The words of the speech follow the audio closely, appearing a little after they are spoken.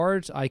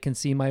I can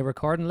see my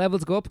recording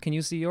levels go up. Can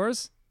you see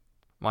yours?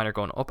 Mine are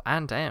going up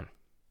and down.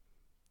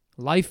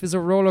 Life is a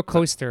roller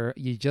coaster.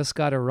 You just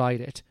gotta ride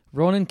it.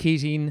 Ronan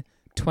Keating,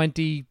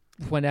 20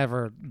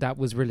 whenever that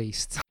was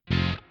released.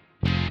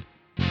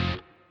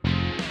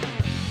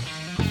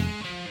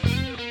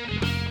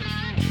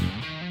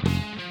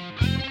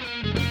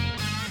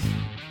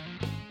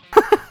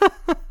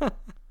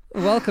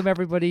 Welcome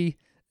everybody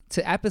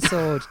to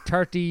episode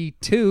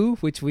 32,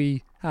 which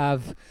we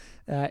have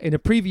in a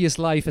previous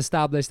life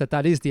established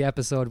that is the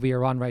episode we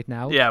are on right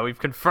now. Yeah, we've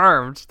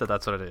confirmed that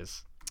that's what it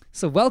is.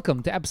 So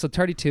welcome to episode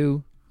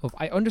 32 of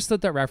I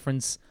Understood That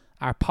Reference,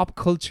 our pop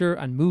culture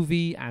and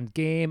movie and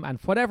game and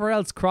whatever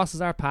else crosses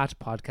our path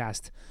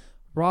podcast.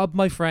 Rob,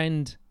 my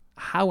friend,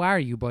 how are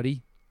you,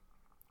 buddy?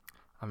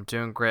 I'm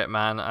doing great,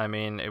 man. I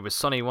mean, it was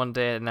sunny one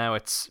day, now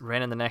it's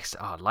raining the next.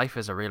 Oh, life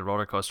is a real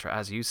roller coaster,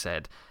 as you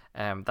said.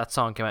 That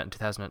song came out in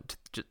 2000,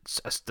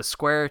 the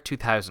square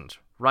 2000,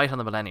 right on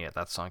the millennia.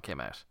 That song came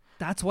out.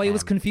 That's why it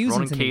was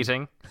confusing Ronan to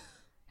Keating, me.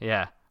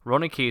 Yeah,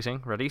 Ronan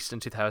Keating released in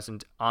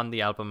 2000 on the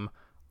album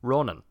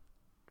Ronan,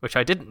 which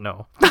I didn't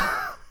know.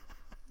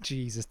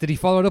 Jesus, did he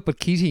follow it up with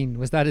Keating?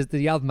 Was that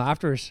the album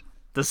after it?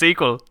 The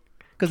sequel,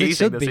 Because it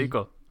should be.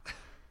 Sequel.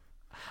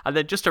 And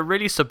then just to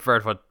really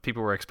subvert what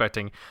people were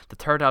expecting, the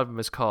third album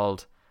is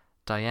called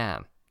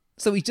Diane.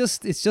 So it's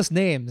just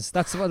names.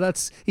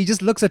 He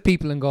just looks at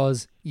people and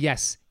goes,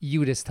 "Yes,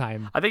 you this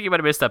time." I think you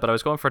might have missed that, but I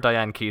was going for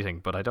Diane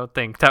Keating, but I don't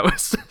think that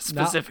was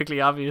specifically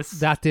obvious.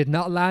 That did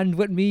not land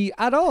with me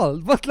at all.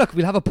 But look,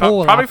 we'll have a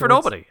poll. Probably afterwards. for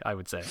nobody, I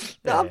would say.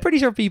 No, I'm pretty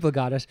sure people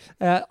got it.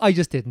 I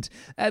just didn't.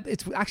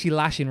 It's actually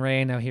lashing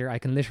rain out here. I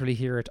can literally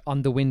hear it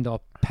on the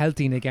window,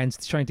 pelting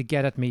against, trying to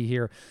get at me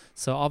here.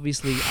 So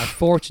obviously our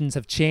fortunes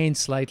have changed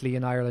slightly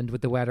in Ireland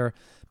with the weather,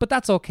 but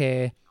that's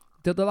okay.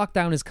 The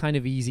lockdown is kind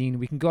of easing.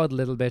 We can go out a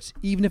little bit.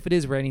 Even if it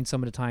is raining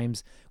some of the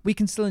times, we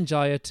can still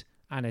enjoy it,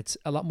 and it's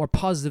a lot more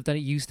positive than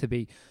it used to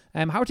be.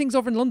 How are things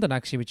over in London,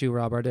 actually, with you,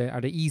 Rob? Are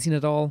they easing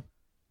at all?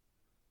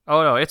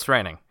 Oh, no, it's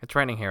raining. It's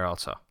raining here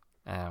also.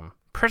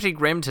 Pretty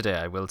grim today,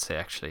 I will say,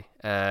 actually.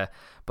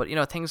 But, you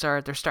know, things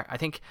are... I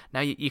think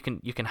now you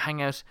can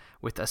hang out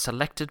with a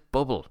selected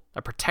bubble,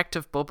 a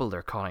protective bubble,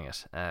 they're calling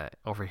it,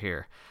 over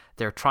here.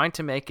 They're trying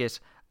to make it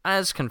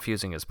as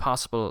confusing as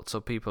possible, so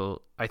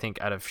people, I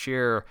think, out of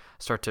sheer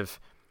sort of,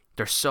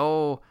 they're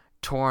so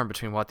torn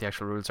between what the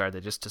actual rules are, they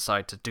just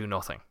decide to do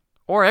nothing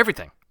or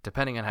everything,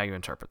 depending on how you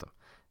interpret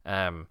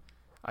them.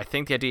 I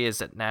think the idea is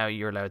that now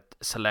you're allowed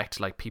to select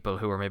like people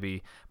who are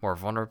maybe more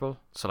vulnerable.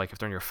 So like if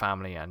they're in your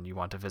family and you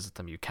want to visit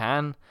them, you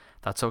can.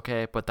 That's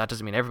okay, but that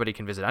doesn't mean everybody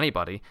can visit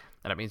anybody,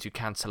 and it means you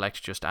can't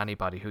select just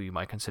anybody who you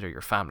might consider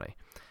your family.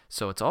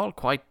 So it's all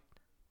quite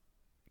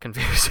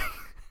confusing.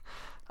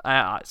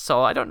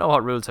 So I don't know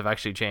what rules have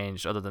actually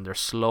changed, other than they're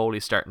slowly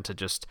starting to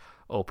just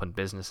open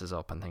businesses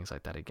up and things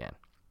like that again.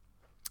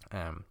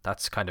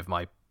 That's kind of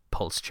my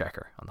pulse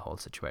checker on the whole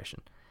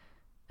situation.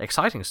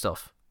 Exciting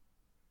stuff.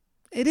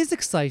 It is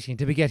exciting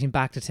to be getting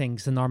back to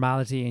things, to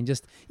normality, and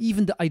just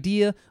even the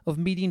idea of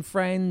meeting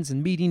friends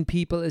and meeting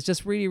people is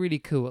just really, really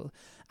cool.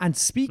 And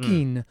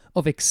speaking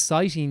of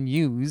exciting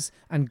news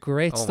and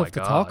great stuff to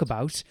talk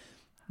about,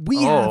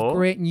 we have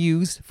great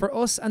news for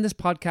us and this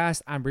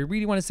podcast, and we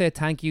really want to say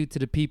thank you to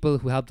the people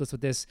who helped us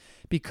with this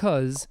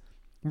because,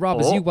 Rob,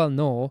 as you well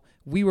know,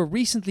 we were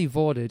recently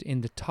voted in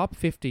the top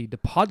 50, the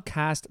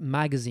Podcast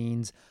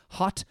Magazine's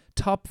Hot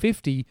Top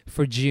 50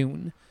 for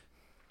June.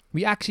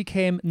 We actually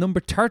came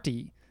number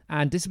 30,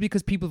 and this is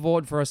because people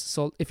voted for us.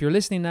 So if you're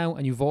listening now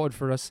and you voted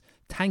for us,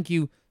 thank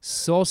you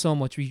so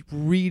much. We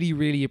really,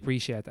 really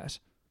appreciate that.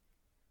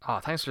 Oh,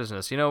 thanks for listening to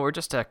us. You know, we're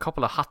just a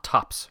couple of hot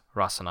tops,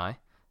 Ross and I.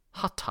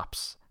 Hot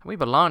tops. And we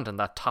belonged in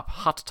that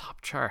hot top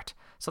chart.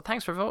 So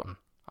thanks for voting.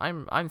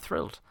 I'm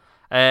thrilled.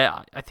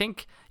 I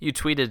think you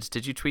tweeted.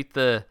 Did you tweet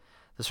the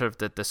sort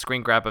of the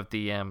screen grab of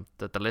the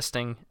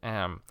listing?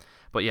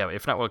 But yeah,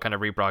 if not, we'll kind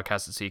of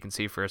rebroadcast it so you can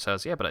see for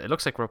yourselves. Yeah, but it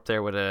looks like we're up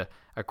there with a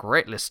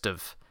great list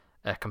of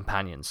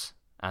companions,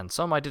 and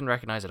some I didn't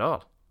recognize at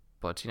all.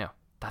 But you know,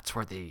 that's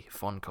where the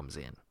fun comes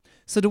in.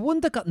 So the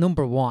one that got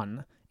number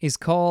 1 is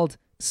called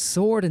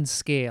Sword and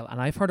Scale, and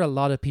I've heard a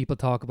lot of people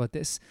talk about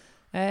this.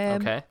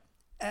 Okay.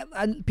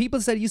 And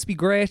people said it used to be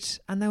great,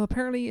 and now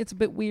apparently it's a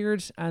bit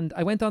weird. And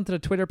I went onto the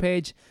Twitter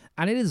page,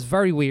 and it is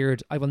very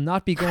weird. I will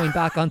not be going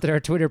back onto their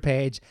Twitter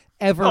page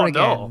ever again.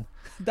 No.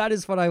 That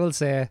is what I will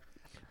say.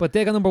 But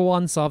they got number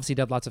 1, so obviously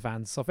they have lots of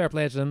fans. So fair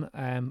play to them.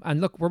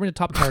 And look, we're in the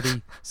top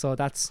 30, so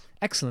that's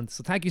excellent.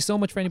 So thank you so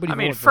much for anybody. I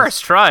mean,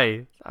 first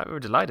try. We're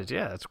delighted.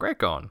 Yeah, that's great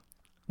going.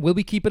 Will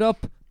we keep it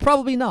up?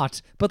 Probably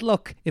not. But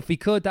look, if we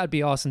could, that'd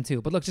be awesome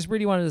too. But look, just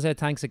really wanted to say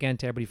thanks again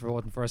to everybody for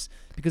voting for us,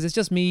 because it's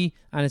just me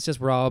and it's just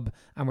Rob,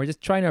 and we're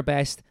just trying our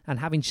best and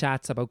having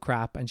chats about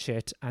crap and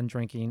shit and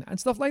drinking and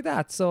stuff like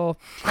that. So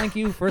thank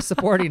you for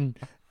supporting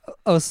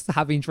us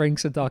having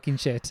drinks and talking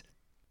shit.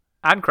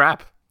 And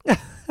crap.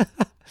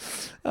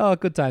 Oh,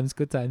 good times,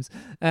 good times.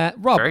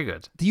 Rob, very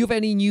good. Do you have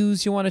any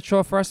news you want to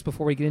throw first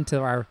before we get into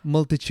our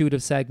multitude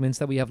of segments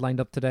that we have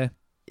lined up today?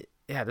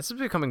 Yeah, this is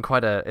becoming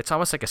quite it's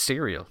almost like a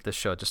serial, this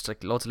show, just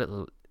like loads of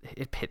little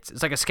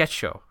it's like a sketch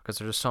show because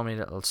there's just so many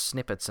little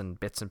snippets and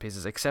bits and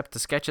pieces. Except the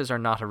sketches are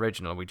not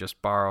original. We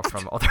just borrow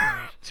from other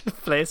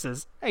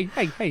places.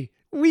 Hey.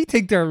 We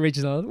think they're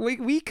original.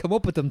 We come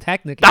up with them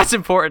technically. That's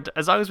important.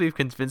 As long as we've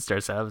convinced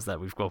ourselves that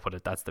we've come up with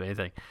it, that's the main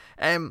thing.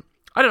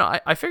 I don't know.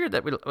 I figured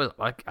that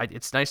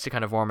it's nice to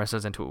kind of warm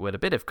ourselves into it with a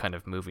bit of kind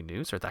of movie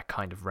news or that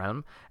kind of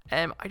realm.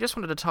 I just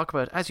wanted to talk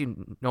about, as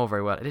you know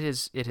very well, it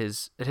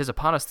is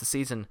upon us the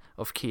season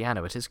of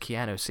Keanu. It is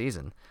Keanu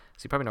season.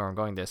 So you probably know where I'm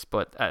going this,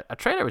 but a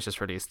trailer was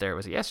just released there.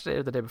 Was it yesterday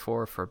or the day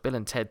before for Bill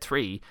and Ted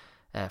 3,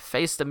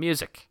 Face the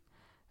Music,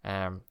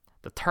 the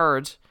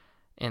third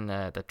in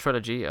the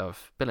trilogy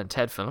of Bill and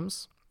Ted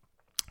films.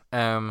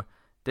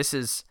 This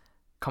is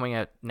coming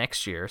out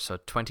next year, so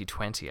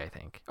 2020, I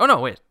think. Oh no,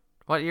 wait.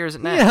 What year is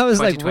it now? Yeah, I was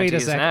like, wait a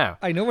second. Now.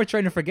 I know we're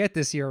trying to forget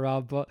this year,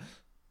 Rob, but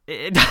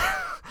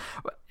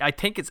I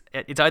think it's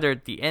either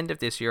the end of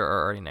this year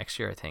or early next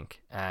year, I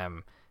think.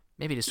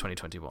 Maybe it's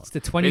 2021. It's the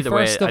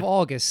 21st of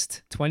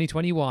August,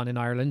 2021 in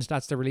Ireland.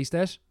 That's the release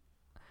date.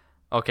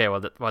 Okay,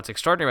 well, what's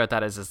extraordinary about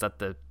that is that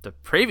the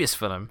previous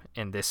film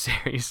in this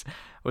series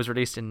was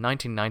released in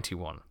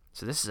 1991.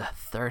 So this is a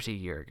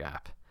 30-year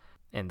gap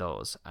in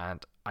those.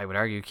 And I would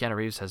argue Keanu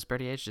Reeves has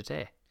barely aged a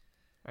day.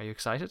 Are you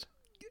excited?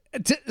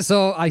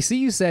 So I see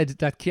you said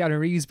that Keanu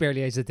Reeves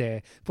barely aged a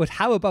day, but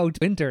how about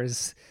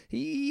Winters?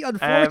 He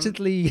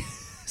unfortunately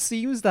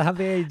seems to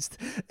have aged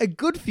a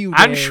good few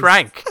days. And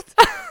shrank.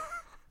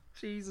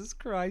 Jesus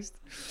Christ.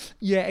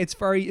 Yeah, it's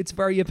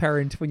very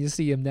apparent when you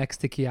see him next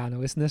to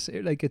Keanu, isn't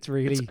it? Like, it's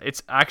really...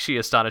 It's actually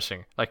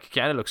astonishing. Like,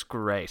 Keanu looks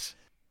great.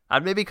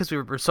 And maybe because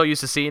we were so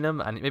used to seeing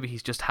him, and maybe he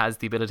just has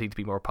the ability to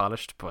be more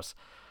polished, but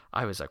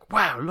I was like,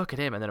 wow, look at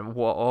him. And then,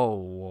 whoa, oh,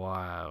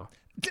 wow.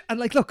 And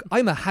like, look,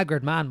 I'm a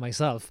haggard man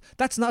myself.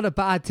 That's not a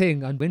bad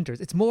thing on Winters.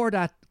 It's more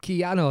that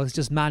Keanu has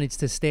just managed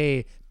to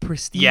stay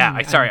pristine. Yeah,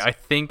 I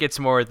think it's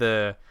more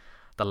the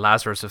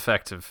Lazarus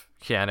effect of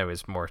Keanu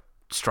is more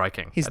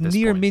striking. His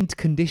near mint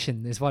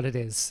condition is what it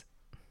is.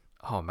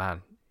 Oh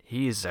man,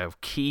 he is a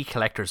key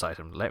collector's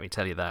item. Let me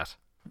tell you that.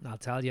 I'll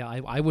tell you,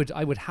 I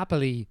would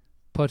happily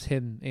put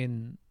him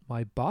in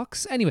my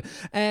box. Anyway,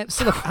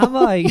 so look,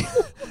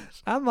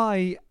 am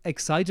I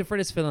excited for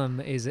this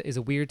film? Is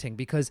a weird thing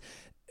because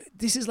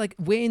this is like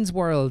Wayne's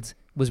World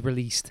was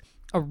released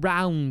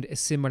around a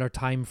similar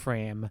time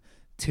frame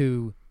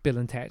to Bill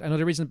and Ted. I know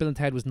the original Bill and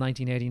Ted was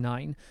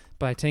 1989,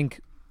 but I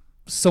think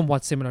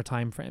somewhat similar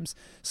time frames.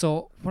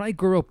 So when I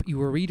grew up, you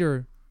were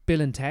either Bill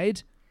and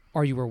Ted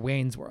or you were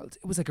Wayne's World.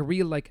 It was like a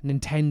real like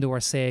Nintendo or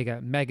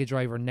Sega, Mega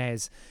Drive or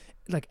NES,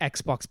 like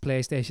Xbox,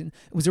 PlayStation.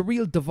 It was a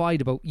real divide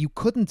about you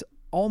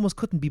almost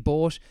couldn't be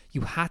bought.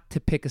 You had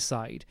to pick a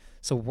side.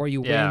 So were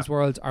you Wayne's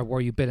World or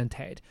were you Bill and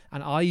Ted?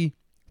 And I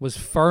was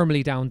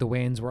firmly down the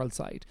Wayne's World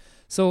side.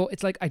 So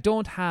it's like I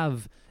don't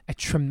have a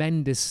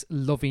tremendous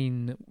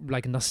loving,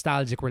 like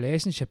nostalgic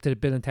relationship to the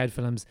Bill and Ted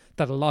films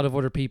that a lot of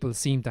other people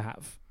seem to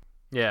have.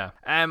 Yeah.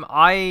 I'm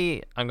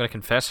going to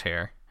confess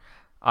here,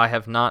 I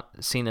have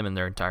not seen them in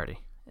their entirety.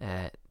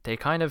 They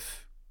kind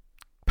of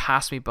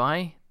passed me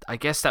by. I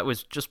guess that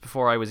was just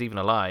before I was even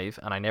alive,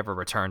 and I never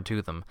returned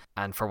to them.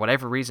 And for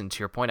whatever reason, to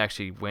your point,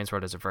 actually, Wayne's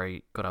World is a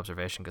very good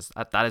observation, because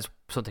that is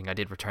something I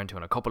did return to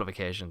on a couple of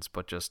occasions,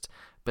 but just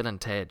Bill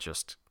and Ted,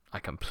 I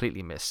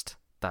completely missed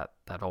that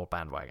whole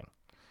bandwagon.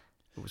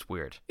 It was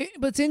weird.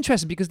 But it's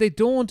interesting because they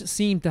don't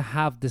seem to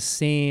have the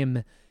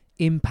same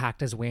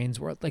impact as Wayne's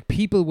World. Like,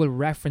 people will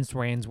reference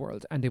Wayne's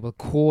World and they will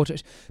quote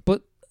it,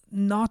 but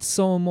not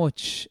so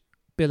much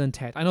Bill and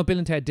Ted. I know Bill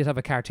and Ted did have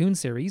a cartoon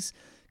series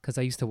because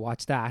I used to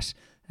watch that.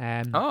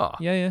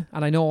 Yeah.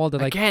 And I know all the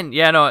like... Again,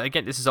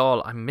 this is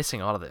all... I'm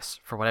missing all of this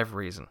for whatever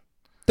reason.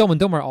 Dumb and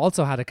Dumber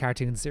also had a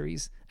cartoon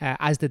series,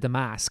 as did The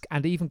Mask,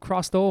 and they even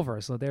crossed over,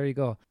 so there you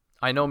go.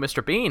 I know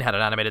Mr. Bean had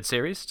an animated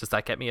series. Does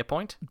that get me a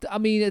point? I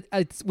mean,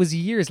 it was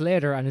years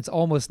later, and it's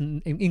almost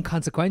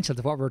inconsequential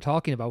to what we're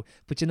talking about.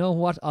 But you know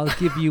what? I'll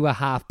give you a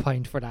half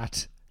point for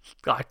that.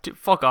 God,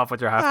 fuck off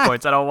with your half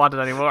points. I don't want it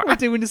anymore. We're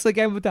doing this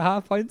again with the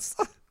half points.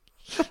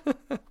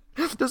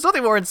 There's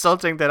nothing more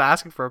insulting than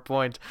asking for a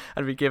point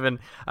and be given,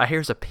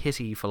 here's a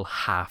pitiful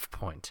half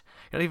point.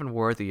 You're not even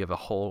worthy of a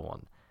whole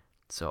one.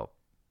 So,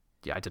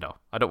 yeah, I don't know.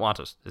 I don't want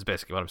it, is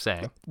basically what I'm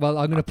saying. Well,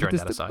 I'm going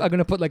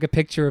to put like a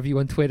picture of you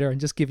on Twitter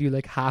and just give you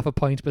like half a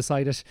point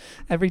beside it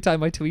every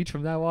time I tweet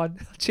from now on.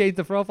 I'll change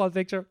the profile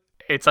picture.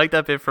 It's like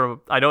that bit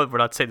from, I know we're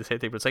not saying the same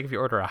thing, but it's like if you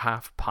order a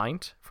half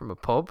pint from a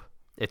pub,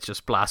 it's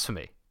just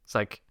blasphemy. It's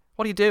like,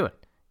 what are you doing?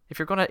 If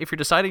you're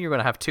deciding you're going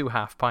to have 2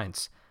 half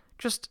pints,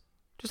 just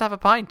have a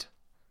pint.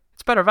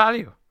 It's better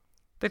value.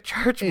 They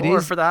charge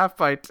more for the half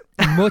pint.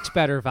 Much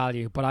better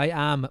value, but I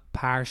am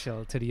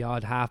partial to the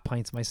odd half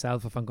pints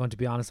myself, if I'm going to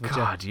be honest with you.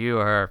 God, you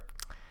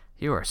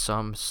are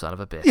some son of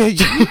a bitch. Yeah,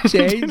 you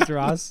changed,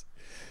 Ross.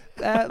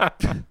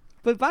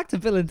 But back to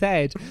Bill and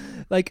Ted.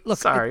 Like, look,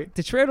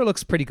 the trailer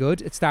looks pretty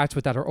good. It starts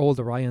with that old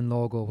Orion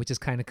logo, which is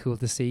kind of cool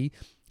to see.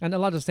 And a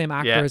lot of the same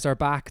actors are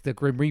back. The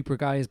Grim Reaper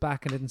guy is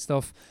back in it and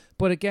stuff.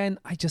 But again,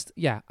 I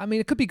mean,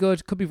 it could be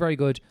good. Could be very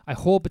good. I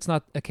hope it's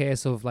not a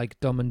case of like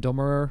Dumb and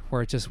Dumber,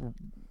 where it just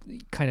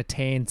kind of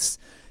taints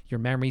your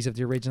memories of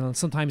the original.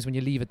 Sometimes when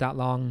you leave it that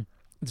long,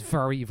 it's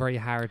very, very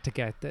hard to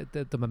get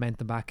the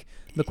momentum back.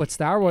 Look what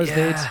Star Wars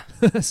did.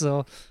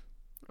 So,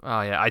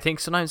 oh yeah, I think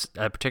sometimes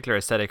a particular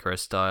aesthetic or a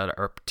style,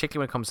 or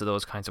particularly when it comes to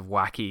those kinds of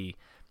wacky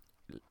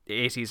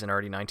 80s and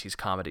early 90s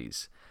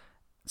comedies,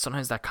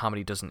 sometimes that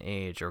comedy doesn't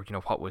age, or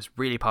what was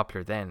really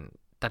popular then,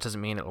 that doesn't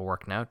mean it'll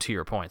work now, to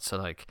your point. So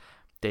like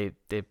they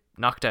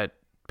knocked out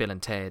Bill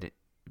and Ted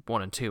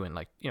 1 and 2 in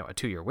like a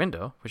 2-year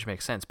window, which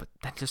makes sense, but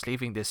then just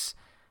leaving this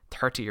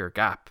 30-year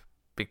gap,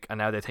 and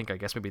now they think, I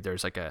guess maybe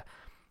there's like a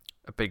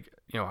big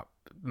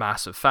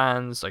massive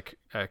fans like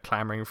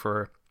clamoring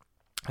for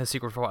a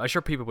sequel for. I'm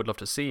sure people would love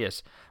to see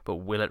it, but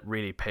will it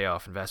really pay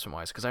off investment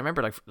wise? Because I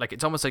remember like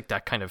it's almost like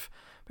that kind of,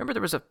 remember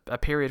there was a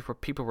period where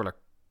people were like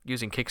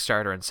using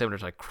Kickstarter and similar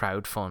to like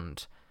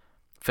crowdfund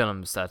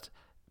films that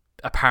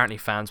apparently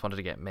fans wanted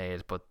to get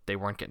made, but they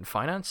weren't getting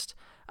financed.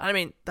 And I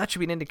mean, that should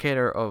be an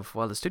indicator of,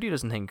 well, the studio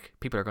doesn't think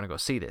people are going to go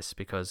see this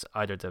because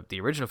either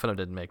the original film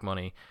didn't make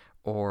money,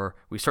 or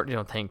we certainly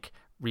don't think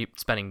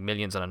spending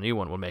millions on a new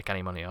one will make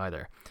any money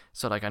either.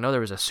 So like, I know there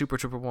was a Super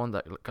Trooper one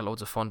that got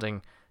loads of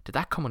funding. Did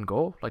that come and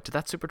go? Like, did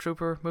that Super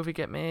Trooper movie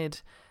get made?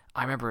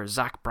 I remember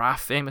Zach Braff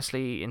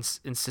famously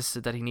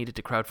insisted that he needed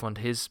to crowdfund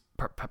his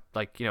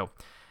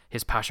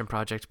his passion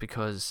project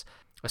because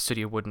a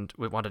studio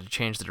wanted to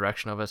change the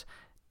direction of it.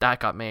 That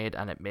got made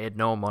and it made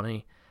no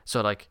money.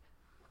 So like,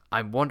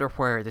 I wonder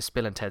where this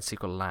Bill and Ted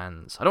sequel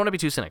lands. I don't want to be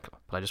too cynical,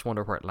 but I just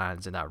wonder where it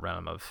lands in that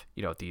realm of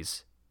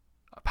these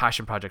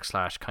passion project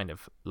 / kind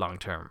of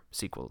long-term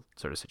sequel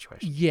sort of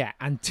situation. Yeah,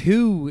 and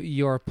to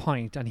your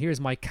point, and here's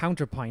my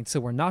counterpoint, so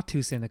we're not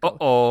too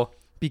cynical.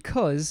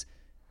 Because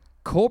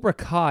Cobra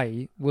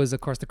Kai was,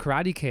 of course, the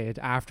Karate Kid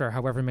after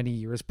however many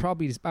years,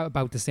 probably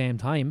about the same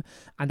time,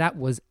 and that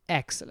was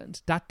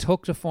excellent. That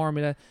took the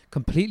formula,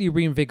 completely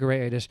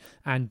reinvigorated it,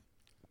 and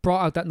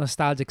brought out that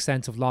nostalgic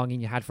sense of longing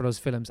you had for those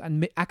films,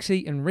 and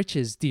actually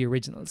enriches the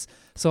originals.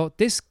 So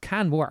this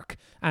can work,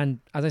 and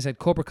as I said,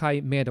 Cobra Kai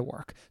made it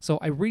work. So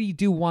I really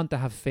do want to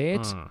have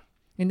faith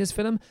in this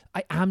film.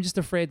 I am just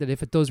afraid that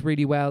if it does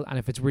really well and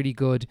if it's really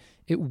good,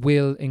 it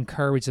will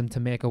encourage them to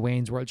make a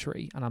Wayne's World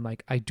 3. And I'm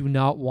like, I do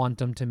not want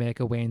them to make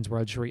a Wayne's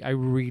World 3. I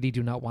really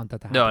do not want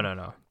that to happen.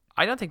 No.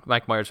 I don't think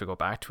Mike Myers would go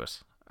back to it.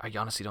 I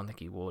honestly don't think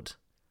he would.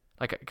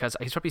 Like, because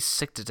he's probably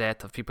sick to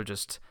death of people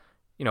just,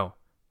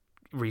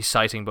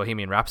 reciting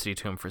Bohemian Rhapsody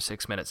to him for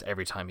 6 minutes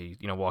every time he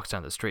walks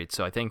down the street.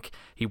 So I think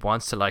he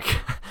wants to like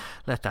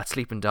let that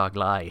sleeping dog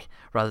lie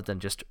rather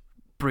than just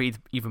breathe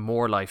even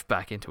more life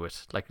back into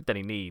it than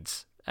he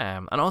needs.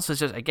 And also it's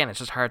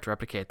just hard to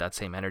replicate that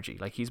same energy.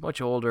 Like, he's much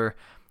older,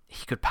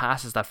 he could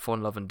pass as that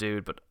fun loving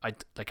dude, but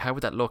how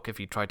would that look if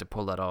he tried to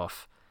pull that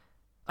off?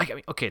 I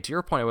mean, okay, to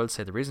your point, I will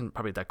say the reason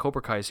probably that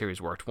Cobra Kai series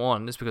worked,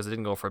 one, is because they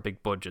didn't go for a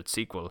big budget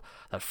sequel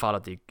that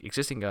followed the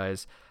existing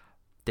guys.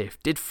 They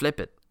did flip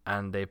it,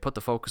 and they put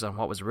the focus on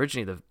what was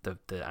originally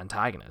the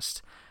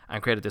antagonist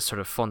and created this sort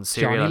of fun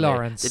serial. Johnny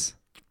Lawrence.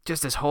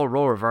 Just this whole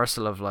role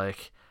reversal of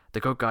like, the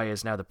good guy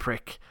is now the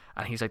prick,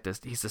 and he's like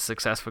he's the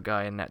successful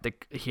guy, and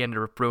he ended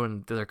up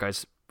ruining the other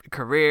guy's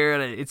career.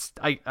 And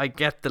I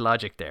get the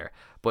logic there,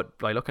 but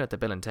by looking at the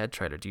Bill and Ted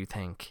trailer, do you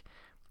think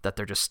that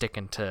they're just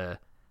sticking to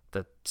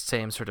the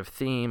same sort of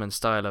theme and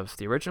style of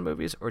the original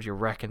movies, or do you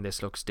reckon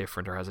this looks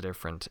different or has a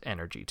different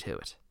energy to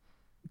it?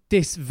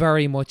 This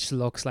very much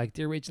looks like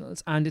the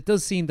originals, and it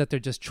does seem that they're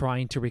just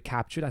trying to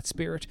recapture that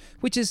spirit,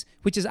 which is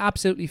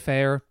absolutely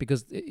fair,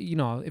 because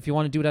if you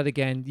want to do that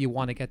again, you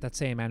want to get that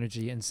same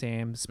energy and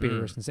same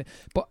spirit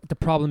but the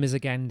problem is,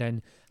 again,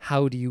 then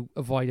how do you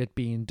avoid it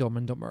being Dumb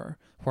and Dumber,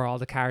 where all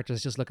the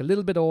characters just look a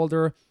little bit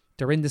older,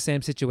 they're in the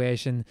same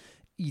situation,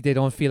 they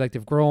don't feel like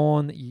they've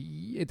grown,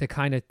 they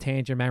kind of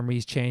taint your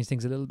memories, change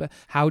things a little bit.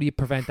 How do you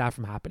prevent that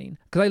from happening?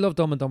 Because I love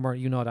Dumb and Dumber,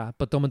 that,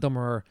 but Dumb and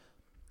Dumber,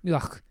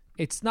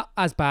 it's not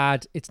as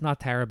bad, it's not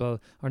terrible,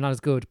 or not as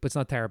good, but it's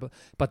not terrible.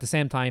 But at the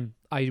same time,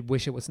 I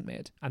wish it wasn't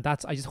made. And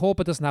I just hope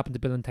it doesn't happen to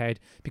Bill and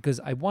Ted, because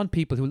I want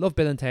people who love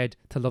Bill and Ted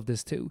to love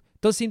this too.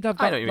 It does seem to have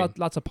got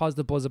lots of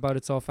positive buzz about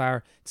it so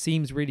far. It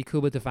seems really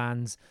cool with the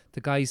fans.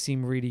 The guys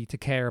seem really to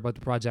care about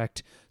the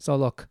project. So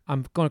look,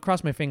 I'm going to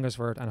cross my fingers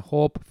for it and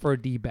hope for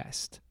the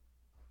best.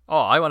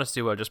 Oh, I want us to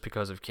do well just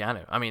because of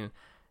Keanu. I mean,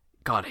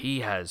 God,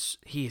 he's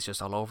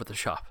just all over the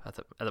shop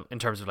in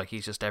terms of like,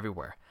 he's just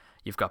everywhere.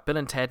 You've got Bill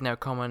and Ted now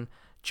coming,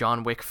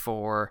 John Wick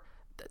 4,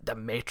 The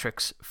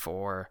Matrix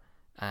 4,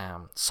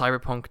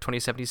 Cyberpunk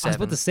 2077. I was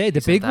about to say,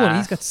 the big one.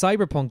 He's got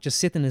Cyberpunk just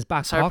sitting in his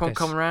back pocket. Cyberpunk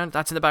coming around,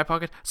 that's in the back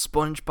pocket.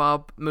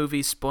 SpongeBob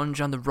movie, Sponge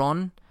on the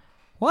Run.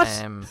 What?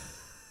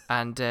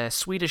 And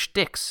Swedish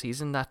Dicks, he's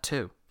in that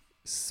too.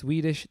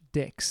 Swedish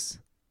Dicks.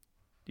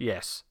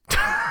 Yes.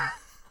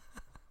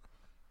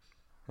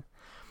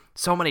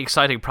 So many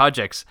exciting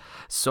projects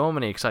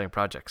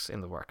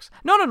in the works.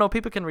 No,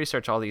 people can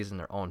research all these in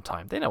their own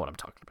time. They know what I'm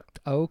talking about.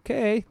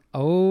 Okay.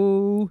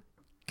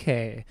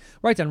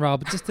 Right then,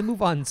 Rob, just to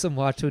move on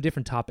somewhat to a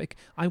different topic,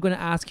 I'm going to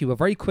ask you a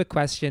very quick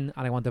question,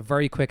 and I want a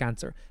very quick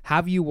answer.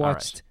 Have you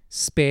watched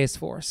Space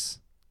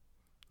Force?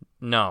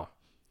 No.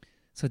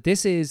 So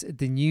this is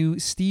the new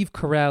Steve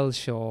Carell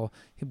show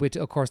with,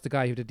 of course, the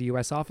guy who did the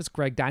US Office,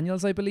 Greg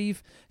Daniels, I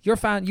believe. You're a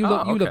fan. You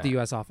love the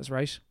US Office,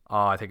 right?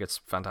 Oh, I think it's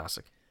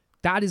fantastic.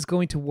 That is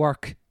going to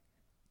work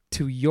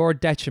to your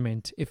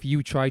detriment if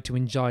you try to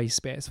enjoy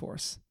Space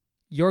Force.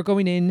 You're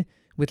going in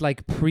with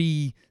like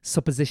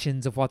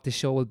presuppositions of what the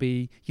show will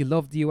be. You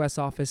love the US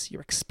Office.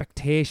 Your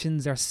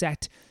expectations are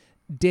set.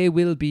 They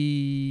will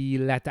be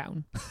let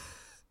down.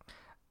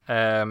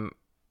 I'm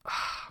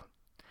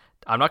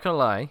not going to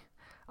lie.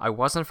 I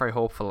wasn't very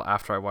hopeful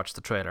after I watched the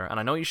trailer. And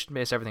I know you should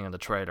base everything on the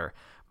trailer,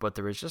 but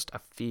there is just a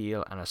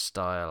feel and a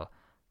style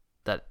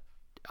that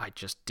I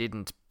just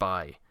didn't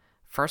buy.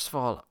 First of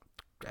all,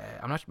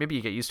 maybe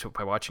you get used to it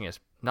by watching it,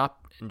 not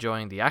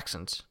enjoying the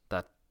accent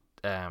that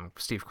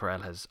Steve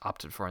Carell has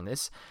opted for in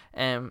this.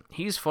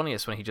 He's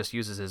funniest when he just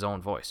uses his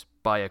own voice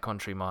by a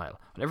country mile.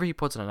 Whenever he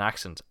puts in an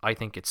accent, I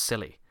think it's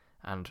silly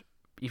and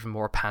even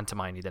more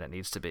pantomime than it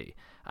needs to be,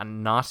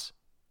 and not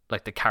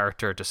like the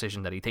character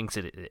decision that he thinks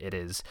it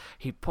is.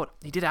 He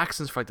did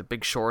accents for like The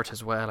Big Short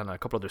as well and a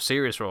couple other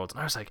serious roles, and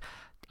I was like,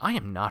 I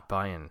am not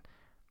buying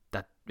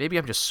that. Maybe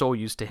I'm just so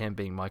used to him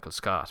being Michael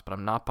Scott, but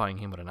I'm not buying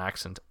him with an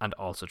accent and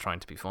also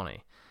trying to be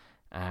funny.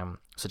 So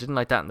I didn't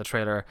like that in the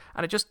trailer,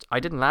 and I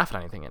didn't laugh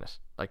at anything in it.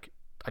 Like,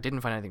 I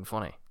didn't find anything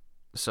funny.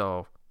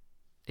 So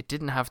it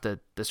didn't have the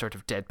sort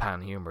of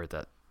deadpan humor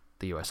that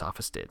the US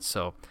Office did.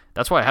 So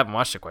that's why I haven't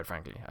watched it, quite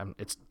frankly.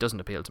 It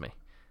doesn't appeal to me.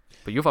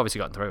 But you've obviously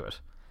gotten through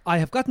it. I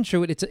have gotten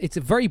through it. It's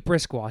a very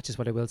brisk watch, is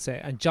what I will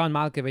say. And John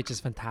Malkovich is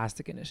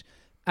fantastic in it.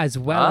 As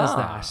well as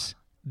that,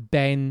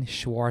 Ben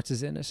Schwartz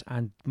is in it.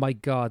 And my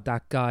God,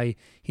 that guy,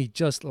 he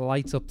just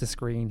lights up the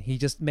screen. He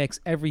just makes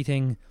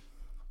everything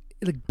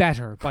like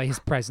better by his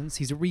presence.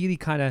 He's a really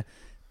kind of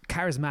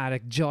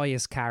charismatic,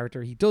 joyous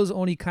character. He does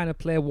only kind of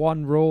play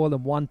one role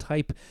and one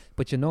type.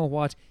 But you know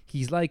what?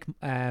 He's like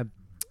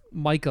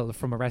Michael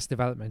from Arrested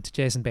Development,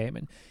 Jason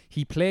Bateman.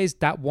 He plays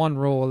that one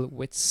role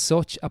with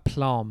such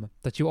aplomb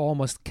that you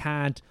almost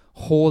can't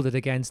hold it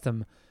against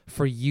him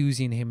for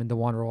using him in the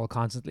one role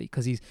constantly,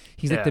 because he's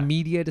like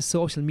the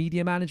social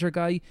media manager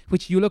guy,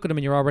 which you look at him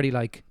and you're already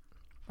like,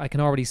 I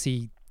can already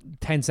see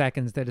 10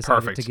 seconds they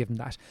decided to give him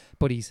that,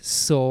 but he's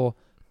so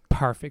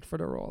perfect for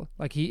the role.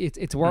 Like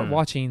it's worth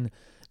watching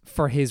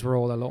for his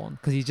role alone,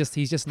 because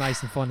he's just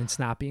nice and fun and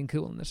snappy and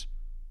cool in it.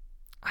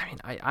 I mean,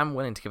 I'm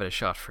willing to give it a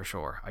shot for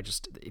sure.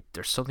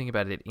 There's something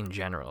about it in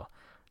general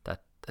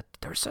that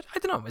there's, I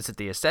don't know, is it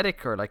the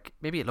aesthetic, or like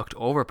maybe it looked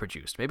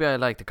overproduced? Maybe I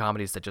like the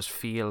comedies that just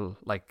feel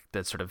like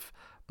the sort of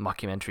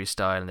mockumentary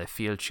style and they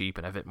feel cheap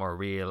and a bit more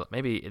real.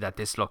 Maybe that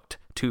this looked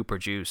too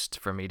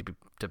produced for me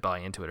to buy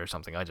into it or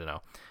something. I don't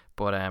know.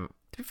 But to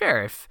be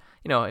fair, if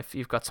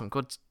you've got some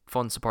good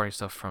fun supporting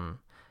stuff from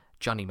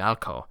Johnny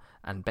Malco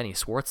and Benny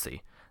Schwartzy,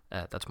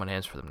 that's my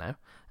names for them now,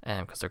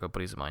 because they're good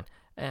buddies of mine.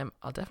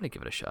 I'll definitely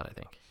give it a shot, I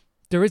think.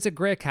 There is a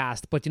great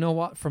cast, but you know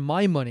what? For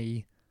my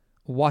money,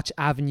 watch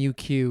Avenue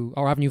Q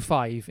or Avenue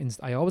 5.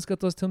 I always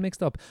get those two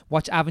mixed up.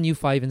 Watch Avenue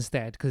 5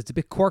 instead, because it's a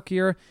bit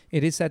quirkier.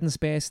 It is set in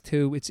space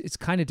too. It's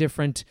kind of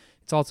different.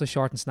 It's also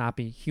short and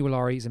snappy. Hugh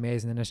Laurie is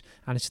amazing in it,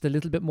 and it's just a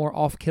little bit more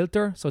off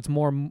kilter. So it's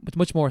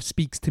much more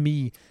speaks to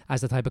me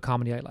as the type of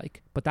comedy I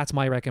like. But that's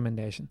my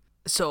recommendation.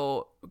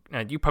 So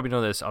you probably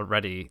know this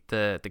already.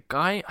 The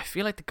guy, I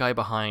feel like the guy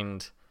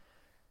behind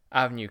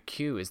Avenue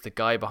Q is the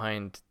guy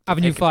behind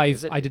Avenue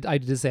 5. I did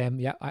the same.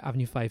 Yeah,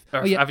 Avenue 5.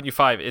 Avenue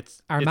 5.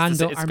 It's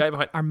Armando. It's the guy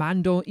behind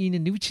Armando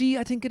Iannucci,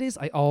 I think it is.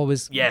 I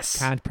always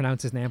can't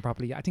pronounce his name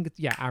properly. I think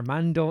it's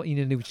Armando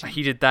Iannucci.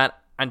 He did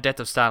that and Death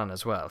of Stalin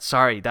as well.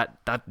 Sorry,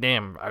 that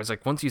name. I was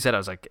like, once you said it, I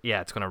was like,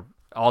 yeah, it's gonna.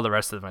 All the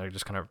rest of them are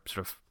just gonna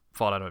sort of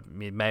fall out of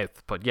my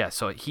mouth. But yeah,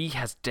 so he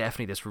has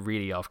definitely this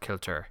really off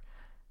kilter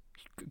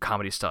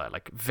comedy style,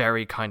 like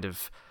very kind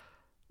of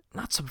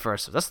not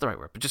subversive. That's the right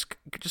word, but just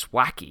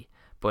wacky.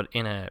 But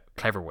in a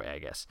clever way, I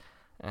guess.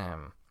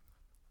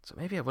 So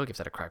maybe I will give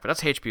that a crack. But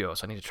that's HBO,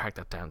 so I need to track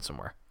that down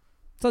somewhere.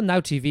 It's on Now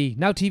TV.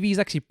 Now TV is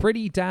actually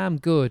pretty damn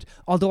good.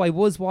 Although I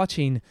was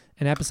watching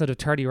an episode of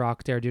 30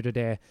 Rock there the other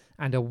day,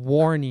 and a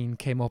warning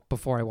came up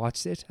before I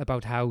watched it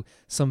about how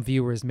some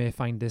viewers may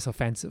find this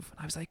offensive.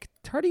 And I was like,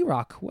 30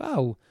 Rock?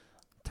 Wow.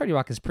 30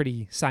 Rock is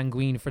pretty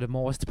sanguine for the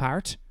most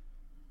part.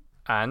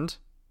 And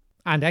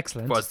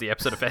excellent. Was the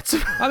episode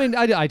offensive? I mean,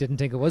 I didn't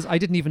think it was. I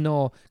didn't even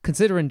know,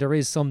 considering there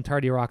is some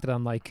 30 Rock that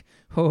I'm like,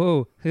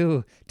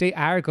 they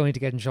are going to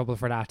get in trouble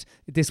for that.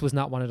 This was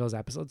not one of those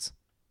episodes.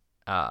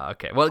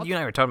 Okay. Well, you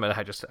and I were talking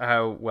about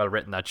how well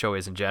written that show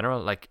is in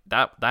general. Like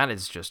that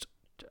is just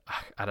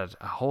at a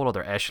whole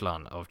other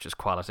echelon of just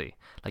quality.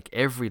 Like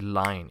every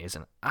line is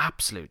an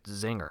absolute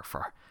zinger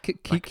for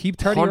keep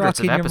 30 Rock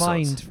in your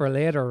mind for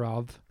later,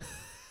 Rob.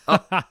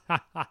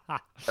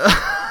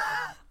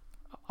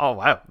 Oh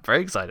wow,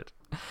 very excited.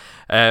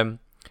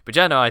 But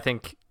yeah, no, I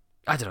don't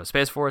know,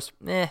 Space Force,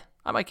 I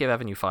might give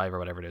Avenue 5 or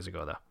whatever it is a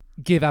go though.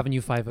 Give Avenue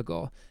 5 a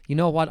go. You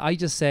know what? I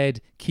just said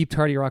keep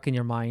 30 Rock in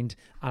your mind,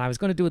 and I was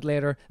going to do it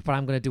later, but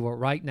I'm going to do it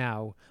right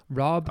now.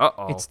 Rob,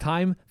 It's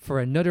time for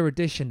another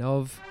edition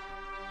of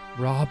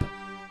Rob,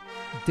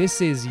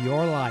 This Is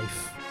Your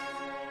Life.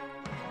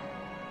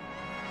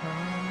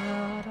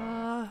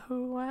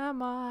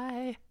 am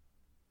I?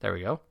 There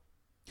we go.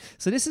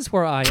 So this is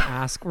where I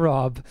ask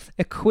Rob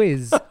a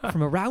quiz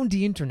from around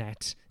the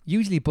internet,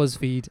 usually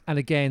BuzzFeed, and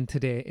again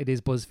today it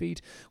is BuzzFeed,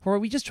 where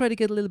we just try to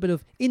get a little bit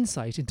of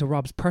insight into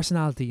Rob's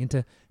personality,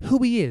 into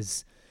who he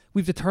is.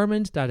 We've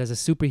determined that as a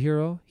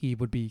superhero, he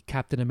would be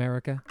Captain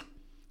America.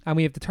 And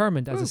we have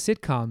determined as a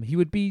sitcom, he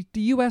would be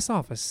the US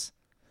Office.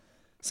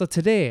 So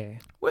today,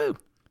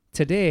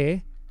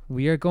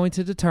 we are going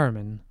to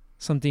determine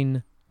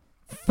something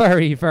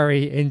very,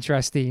 very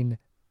interesting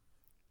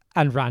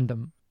and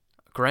random.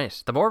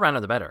 Great. The more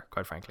random, the better,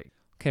 quite frankly.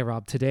 Okay,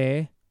 Rob,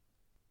 today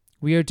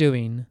we are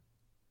doing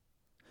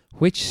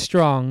which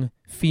strong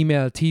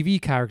female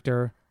TV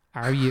character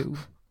are you?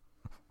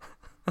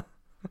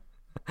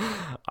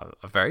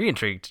 I'm very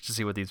intrigued to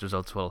see what these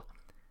results will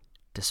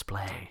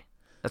display.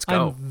 Let's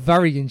go. I'm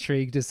very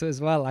intrigued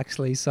as well,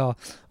 actually. So,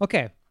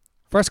 okay,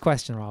 first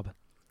question, Rob.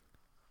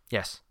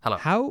 Yes. Hello.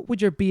 How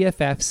would your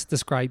BFFs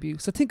describe you?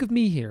 So think of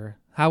me here.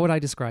 How would I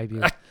describe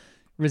you?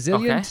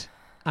 Resilient,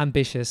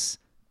 ambitious,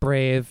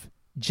 brave,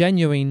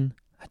 genuine,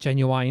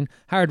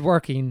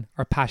 hardworking,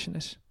 or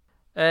passionate?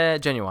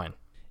 Genuine.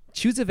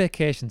 Choose a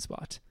vacation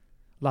spot.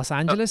 Los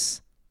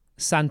Angeles,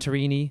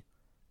 Santorini,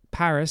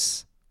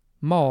 Paris,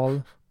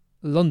 Mall,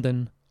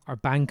 London, or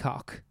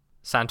Bangkok?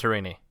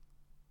 Santorini.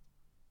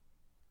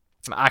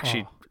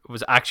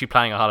 Was actually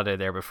planning a holiday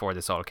there before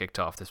this all kicked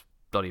off, this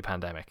bloody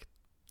pandemic.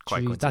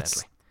 Quite coincidentally.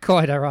 That's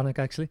quite ironic,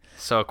 actually.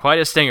 So quite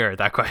a stinger,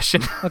 that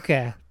question.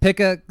 Okay.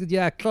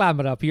 Clam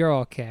it up. You're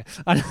okay.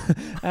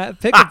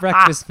 Pick a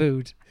breakfast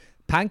food.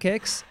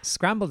 Pancakes,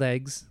 scrambled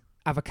eggs,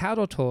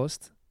 avocado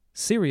toast,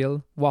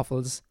 cereal,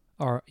 waffles,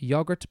 or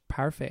yogurt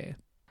parfait.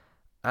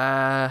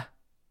 Cereal.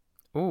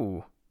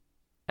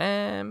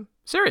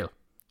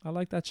 I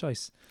like that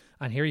choice.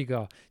 And here you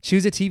go.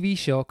 Choose a TV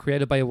show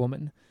created by a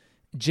woman.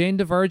 Jane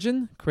the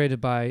Virgin, created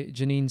by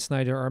Janine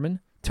Snyder-Erman.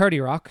 30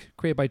 Rock,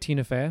 created by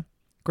Tina Fey.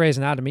 Grey's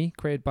Anatomy,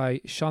 created by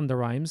Shonda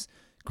Rhimes.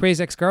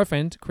 Crazy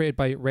Ex-Girlfriend, created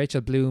by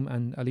Rachel Bloom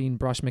and Aline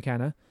Brosh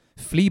McKenna.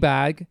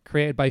 Fleabag,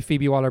 created by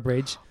Phoebe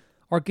Waller-Bridge.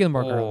 Or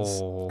Gilmore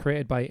Girls,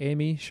 created by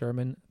Amy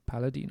Sherman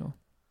Palladino.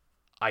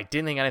 I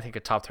didn't think anything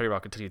could top 30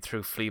 Rock until you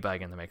threw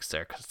Fleabag in the mix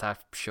there, because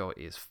that show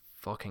is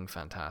fucking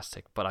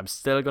fantastic. But I'm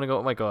still going to go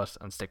with my gut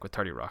and stick with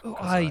 30 Rock.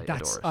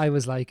 I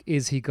was like,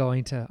 is he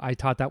going to? I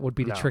thought that would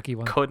be the tricky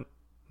one.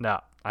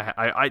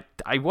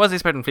 I was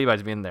expecting Fleabag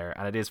to be in there,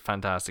 and it is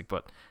fantastic,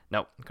 but no,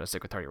 I'm going to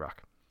stick with 30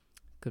 Rock.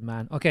 Good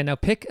man. Okay, now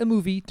pick a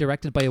movie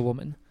directed by a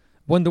woman.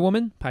 Wonder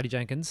Woman, Patty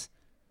Jenkins.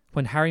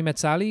 When Harry Met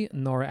Sally,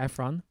 Nora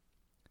Ephron.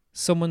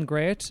 Someone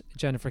Great,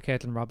 Jennifer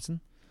Caitlin Robson.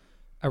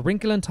 A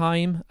Wrinkle in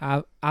Time,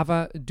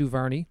 Ava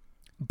DuVernay.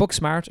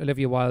 Booksmart,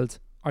 Olivia Wilde.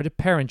 Or The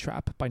Parent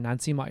Trap by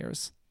Nancy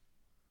Myers.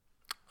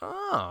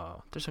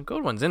 Oh, there's some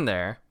good ones in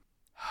there.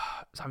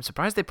 I'm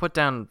surprised they put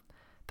down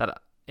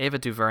that Ava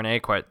DuVernay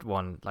quite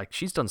one. Like,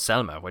 she's done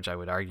Selma, which I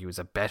would argue is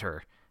a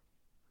better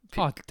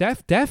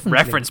definitely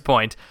reference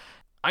point.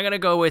 I'm going to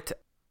go with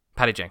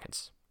Patty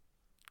Jenkins,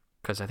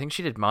 because I think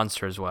she did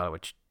Monster as well,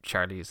 with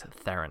Charlize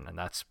Theron, and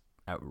that's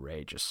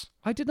outrageous.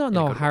 I did not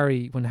know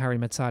When Harry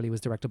Met Sally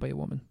was directed by a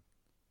woman.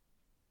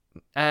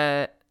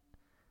 I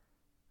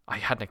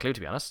hadn't a clue,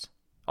 to be honest.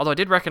 Although I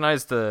did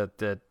recognize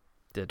the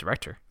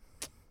director.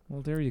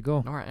 Well, there you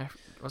go.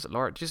 Was it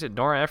Laura? Did you say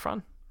Nora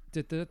Ephron?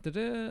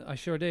 I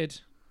sure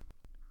did.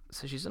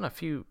 So she's done a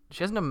few.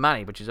 She hasn't done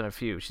many, but she's done a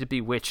few. She's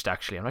Bewitched,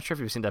 actually. I'm not sure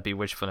if you've seen that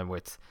Bewitched film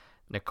with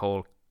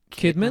Nicole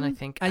Kidman, I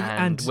think,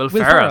 and Will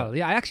Ferrell.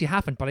 Yeah, I actually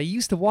haven't, but I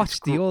used to watch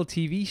the old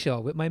TV show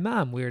with my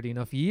mum, weirdly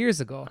enough, years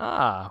ago.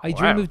 I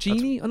Dream of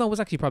Jeannie. Oh no, it was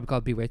actually probably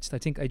called Bewitched. I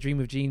think I Dream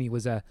of Jeannie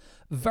was a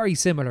very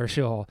similar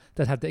show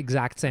that had the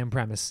exact same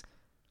premise.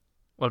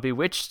 Well,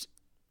 Bewitched,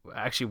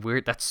 actually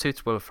weird. That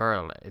suits Will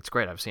Ferrell. It's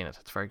great. I've seen it.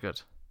 It's very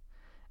good.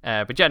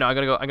 But yeah, no,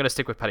 I'm gonna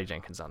stick with Patty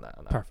Jenkins on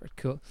that. Perfect,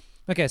 cool.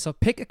 Okay, so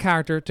pick a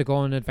character to go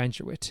on an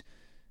adventure with.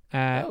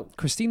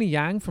 Christina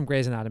Yang from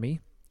Grey's Anatomy,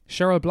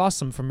 Cheryl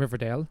Blossom from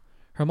Riverdale,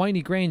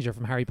 Hermione Granger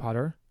from Harry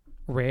Potter,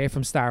 Rey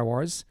from Star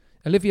Wars,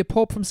 Olivia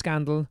Pope from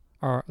Scandal,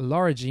 or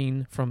Laura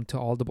Jean from To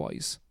All the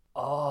Boys.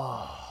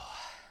 Oh,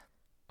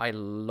 I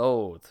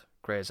loathe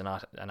Grey's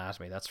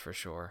Anatomy, that's for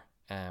sure.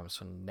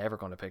 So never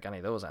going to pick any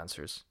of those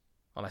answers,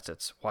 unless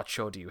it's what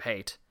show do you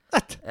hate?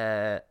 It's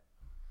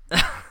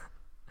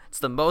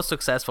the most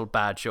successful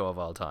bad show of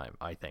all time,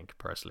 I think,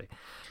 personally.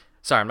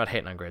 Sorry, I'm not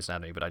hating on Grey's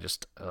Anatomy, but I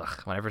just,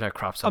 whenever that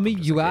crops up... I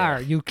mean, you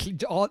are. You're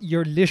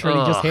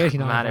literally just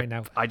hating on it right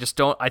now. I just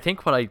don't... I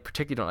think what I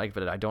particularly don't like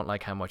about it, I don't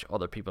like how much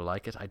other people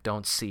like it. I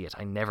don't see it.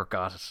 I never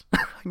got it.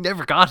 I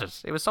never got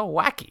it. It was so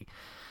wacky.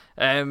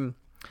 I'm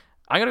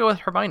going to go with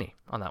Hermione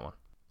on that one.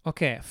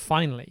 Okay,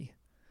 finally.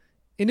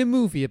 In a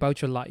movie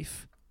about your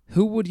life,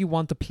 who would you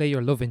want to play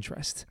your love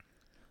interest?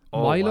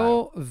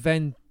 Milo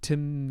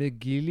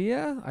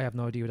Ventimiglia? I have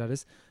no idea what that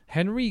is.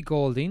 Henry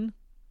Golding,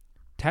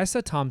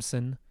 Tessa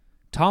Thompson,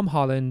 Tom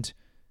Holland,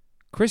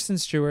 Kristen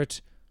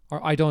Stewart,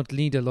 or I don't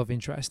need a love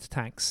interest,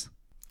 thanks.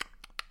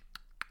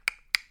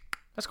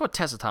 Let's go with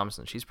Tessa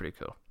Thompson. She's pretty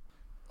cool.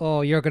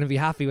 Oh, you're going to be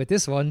happy with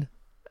this one.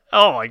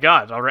 Oh my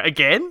god, all right,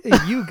 again?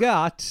 You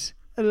got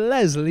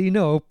Leslie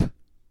Knope.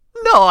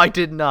 No, I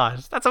did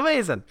not. That's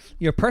amazing.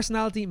 Your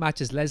personality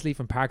matches Leslie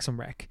from Parks and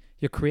Rec.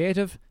 You're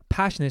creative,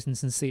 passionate, and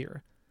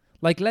sincere.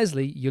 Like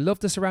Leslie, you love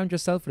to surround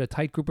yourself with a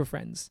tight group of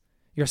friends.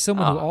 You're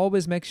someone who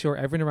always makes sure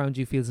everyone around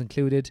you feels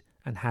included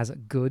and has a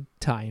good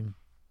time.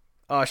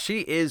 Oh,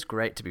 she is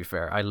great, to be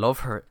fair. I love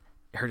her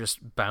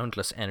just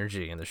boundless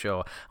energy in the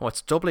show. And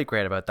what's doubly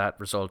great about that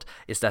result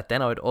is that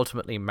then I would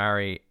ultimately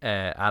marry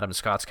Adam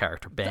Scott's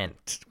character, Ben.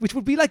 Which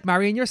would be like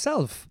marrying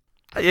yourself.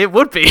 It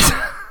would be.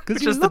 Because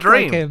Which you is the look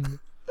dream. like him.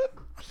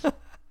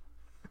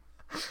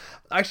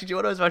 Actually, do you know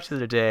what I was watching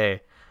the other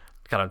day?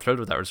 God, I'm thrilled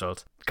with that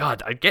result.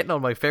 God, I'm getting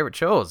all my favourite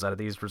shows out of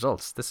these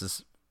results. This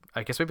is,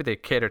 I guess maybe they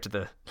cater to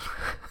the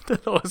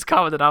lowest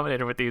common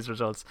denominator with these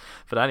results.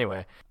 But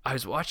anyway, I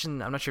was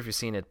watching, I'm not sure if you've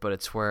seen it, but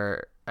it's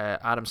where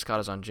Adam Scott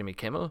is on Jimmy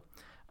Kimmel.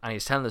 And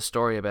he's telling the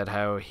story about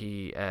how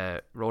he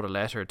wrote a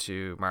letter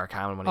to Mark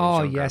Hamill when he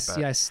was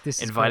younger. Yes.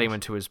 This is inviting great.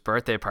 him to his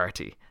birthday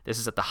party. This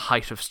is at the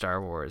height of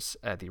Star Wars,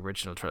 the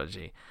original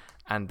trilogy.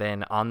 And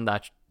then on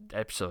that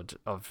episode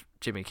of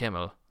Jimmy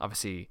Kimmel,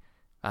 obviously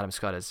Adam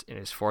Scott is in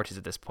his 40s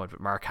at this point, but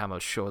Mark Hamill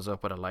shows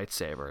up with a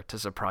lightsaber to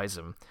surprise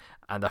him.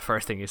 And the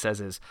first thing he says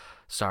is,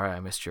 "Sorry, I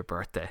missed your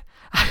birthday."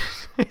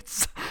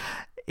 It's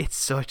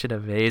such an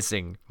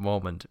amazing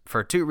moment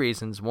for two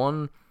reasons.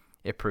 One,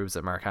 it proves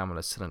that Mark Hamill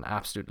is still an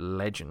absolute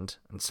legend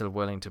and still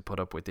willing to put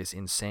up with this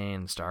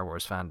insane Star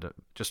Wars fandom,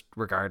 just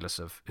regardless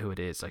of who it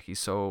is. Like, he's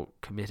so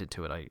committed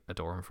to it. I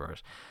adore him for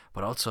it.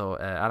 But also,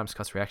 Adam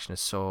Scott's reaction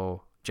is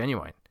so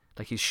genuine.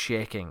 Like, he's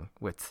shaking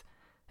with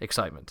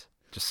excitement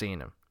just seeing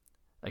him.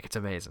 Like, it's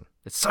amazing.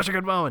 It's such a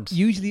good moment.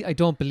 Usually I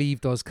don't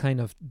believe those kind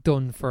of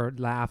done for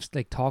laughs,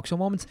 like talk show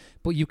moments,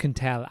 but you can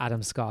tell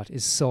Adam Scott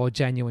is so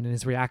genuine in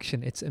his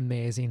reaction. It's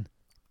amazing.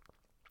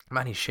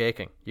 Man, he's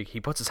shaking. He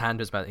puts his hand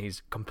to his mouth and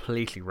he's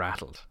completely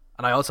rattled.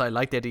 And I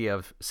like the idea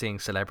of seeing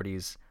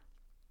celebrities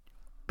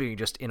being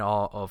just in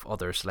awe of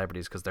other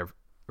celebrities because they're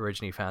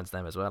originally fans of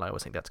them as well. I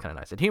always think that's kind of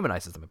nice. It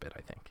humanizes them a bit,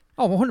 I think.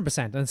 Oh, 100%.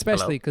 And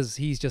especially because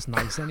he's just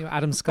nice anyway.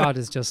 Adam Scott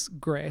is just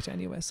great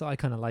anyway. So I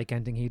kind of like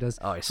anything he does.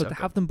 Oh, he's so so to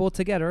good. have them both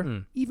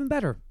together, even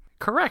better.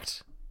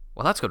 Correct.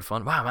 Well, that's good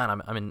fun. Wow,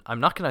 man, I'm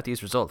knocking out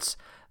these results.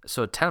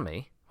 So tell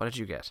me, what did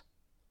you get?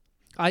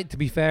 To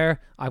be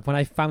fair, when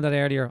I found that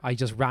earlier, I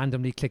just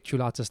randomly clicked through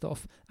lots of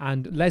stuff.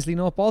 And Leslie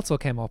Knope also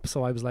came up.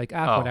 So I was like,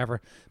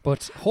 whatever.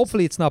 But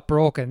hopefully it's not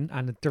broken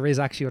and there is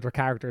actually other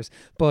characters.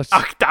 But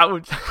that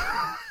would...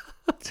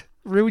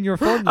 ruin your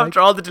fun. After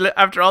all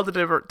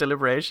the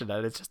deliberation,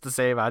 and it's just the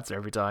same answer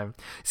every time.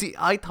 See,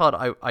 I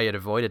thought I had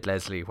avoided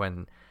Leslie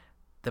when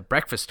the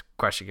breakfast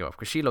question came up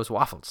because she loves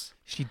waffles.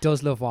 She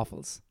does love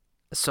waffles.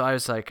 So I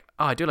was like,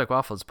 I do like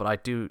waffles, but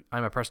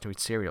I'm a person who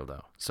eats cereal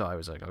though. So I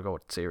was like, I'll go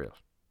with cereal.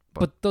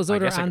 But those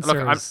other answers,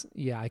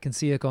 look, I can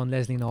see it going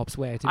Leslie Knope's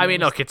way. I mean,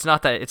 look, it's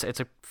not that it's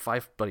a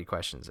 5 bloody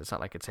questions. It's not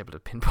like it's able to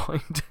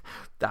pinpoint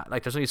that.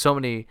 Like, there's only so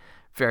many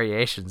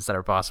variations that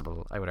are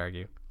possible, I would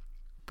argue.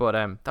 But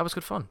that was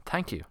good fun.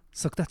 Thank you.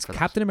 So that's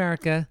Captain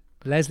America,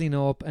 Leslie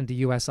Knope, and the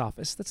US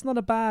Office. That's not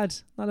a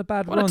bad what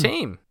run. What a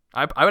team!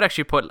 I would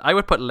actually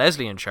put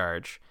Leslie in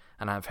charge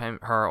and have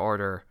her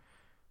order.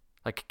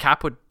 Like,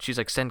 she's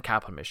like, send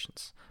Cap on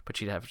missions, but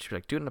she'd be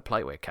like, do it in a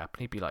polite way, Cap,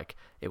 and he'd be like,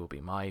 it will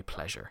be my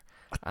pleasure.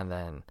 And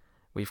then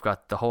we've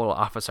got the whole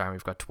office arm.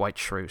 We've got Dwight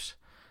Schrute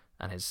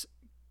and his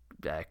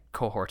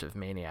cohort of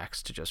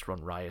maniacs to just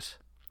run riot,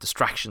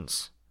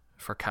 distractions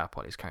for Cap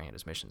while he's carrying out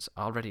his missions.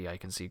 Already I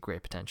can see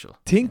great potential.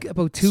 Think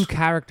about two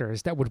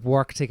characters that would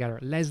work together.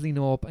 Leslie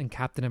Knope and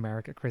Captain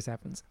America, Chris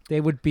Evans. They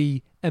would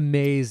be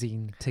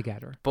amazing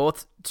together.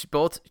 Both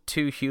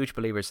two huge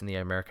believers in the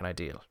American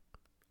ideal,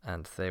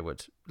 and they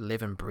would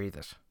live and breathe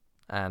it.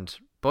 And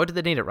boy, do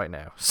they need it right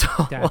now. So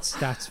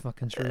that's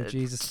fucking true.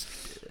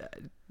 Jesus.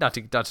 Not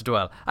to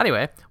dwell.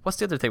 Anyway, what's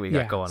the other thing we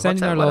got going?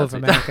 Sending our love,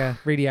 America.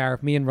 Really are.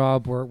 Me and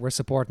Rob, we're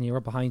supporting you. We're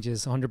behind you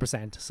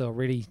 100%. So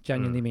really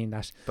genuinely mean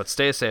that. But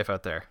stay safe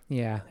out there.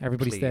 Yeah,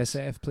 everybody stay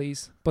safe,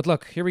 please. But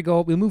look, here we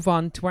go. We'll move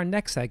on to our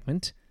next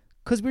segment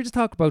because we're just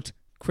talking about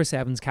Chris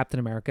Evans, Captain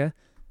America.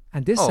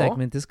 And this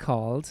segment is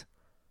called...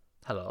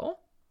 Hello?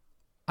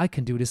 I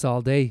Can Do This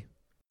All Day.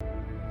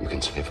 You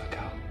can save a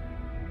girl.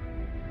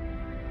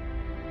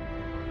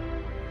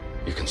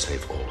 You can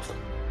save all of them.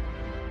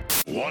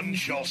 One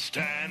shall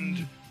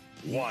stand,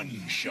 one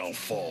shall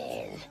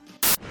fall.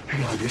 I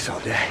can do this all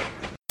day.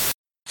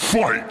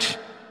 Fight!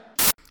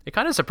 It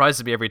kind of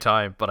surprises me every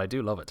time, but I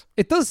do love it.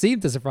 It does seem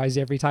to surprise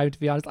you every time, to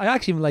be honest. I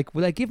actually am like,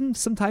 will I give him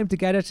some time to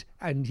get it?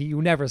 And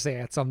you never say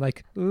it, so I'm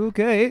like,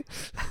 okay.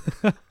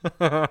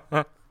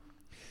 But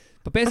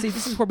basically,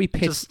 this is where we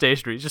pit... Just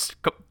stationary,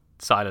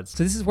 silence.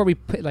 So this is where we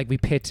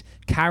pit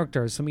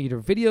characters from either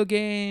video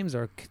games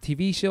or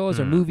TV shows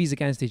or movies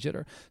against each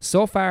other.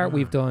 So far,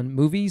 we've done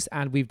movies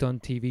and we've done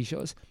TV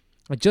shows.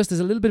 Just as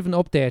a little bit of an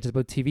update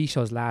about TV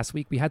shows last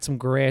week, we had some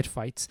great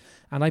fights,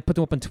 and I put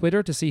them up on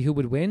Twitter to see who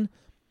would win.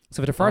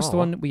 So for the first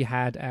one, we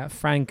had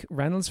Frank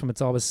Reynolds from It's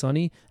Always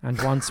Sunny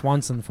and Ron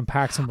Swanson from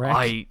Parks and Rec.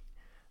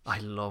 I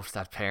loved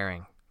that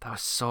pairing. That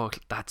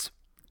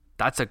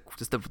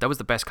that was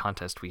the best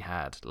contest we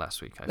had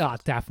last week. I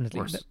felt.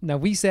 Definitely. Worse. Now,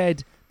 we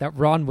said that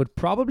Ron would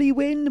probably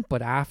win,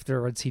 but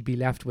afterwards he'd be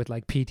left with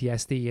like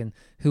PTSD and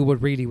who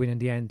would really win in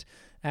the end.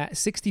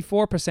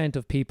 64%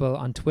 of people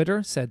on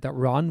Twitter said that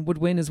Ron would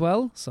win as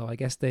well. So I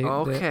guess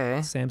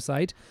the same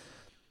side.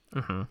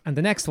 Mm-hmm. And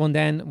the next one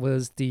then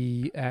was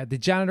the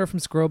janitor from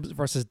Scrubs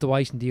versus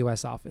Dwight in the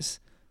US office.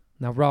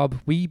 Now, Rob,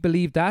 we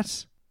believed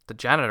that. The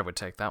janitor would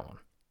take that one.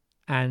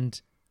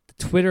 And the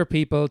Twitter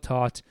people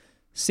thought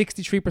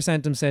 63%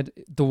 of them said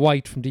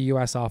Dwight from the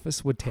US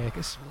office would take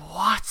it.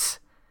 What?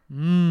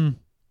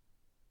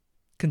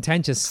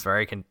 Contentious.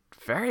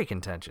 Very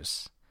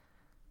contentious.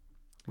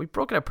 We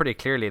broke it out pretty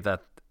clearly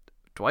that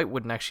Dwight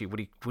wouldn't actually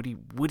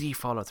would he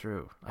follow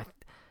through?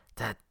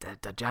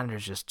 The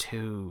janitor's just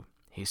too.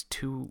 He's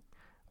too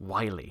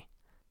wily.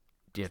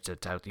 You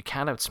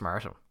can't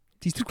outsmart him.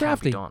 He's too It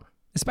can't be crafty. done.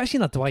 Especially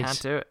not Dwight.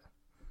 Can't do it.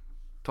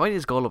 Dwight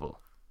is gullible.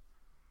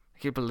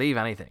 He'll believe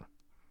anything.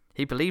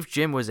 He believed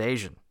Jim was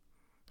Asian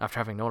after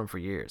having known him for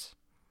years.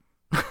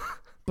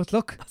 But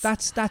look,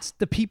 that's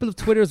the people of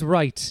Twitter's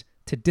right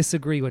to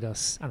disagree with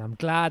us, and I'm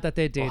glad that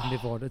they did and they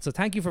voted. So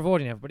thank you for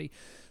voting, everybody.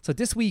 So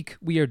this week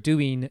we are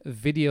doing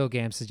video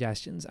game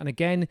suggestions, and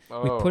again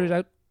we put it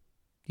out.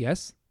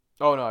 Yes.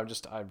 Oh no, I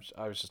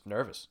was just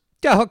nervous.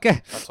 Yeah,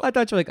 okay. I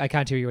thought you were like, I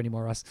can't hear you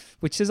anymore, Russ,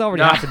 which has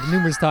already happened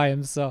numerous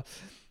times. So,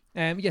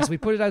 yes, we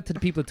put it out to the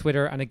people of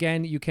Twitter, and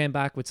again, you came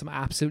back with some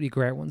absolutely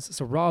great ones.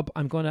 So, Rob,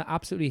 I'm going to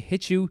absolutely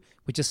hit you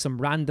with just some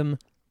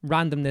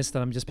randomness that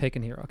I'm just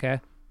picking here,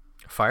 okay?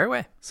 Fire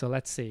away. So,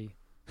 let's see.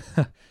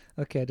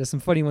 Okay, there's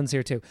some funny ones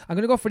here too. I'm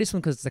going to go for this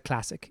one because it's a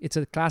classic. It's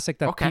a classic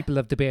that people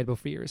have debated about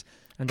for years,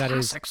 and that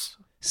is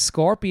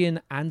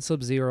Scorpion and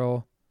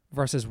Sub-Zero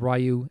versus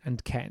Ryu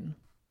and Ken.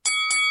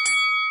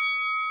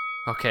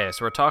 Okay,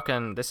 so we're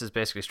talking. This is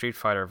basically Street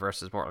Fighter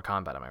versus Mortal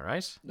Kombat. Am I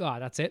right?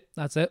 That's it.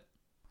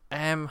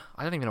 I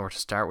don't even know where to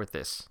start with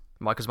this.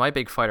 Because my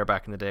big fighter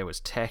back in the day was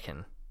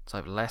Tekken, so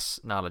I have less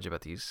knowledge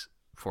about these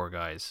four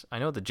guys. I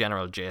know the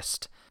general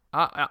gist.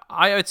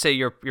 I would say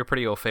you're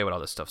pretty au fait with all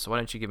this stuff. So why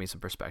don't you give me some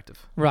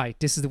perspective? Right.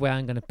 This is the way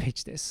I'm going to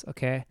pitch this.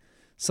 Okay.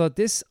 So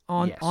this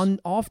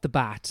off the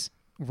bat,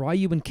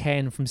 Ryu and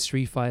Ken from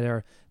Street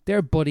Fighter,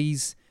 they're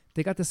buddies.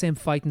 They got the same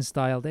fighting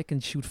style. They can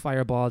shoot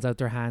fireballs out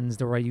their hands,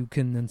 the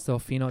Ryuken and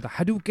stuff, the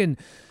Hadouken.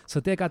 So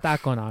they got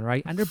that going on,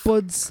 right? And they're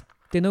buds.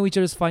 They know each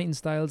other's fighting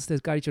styles.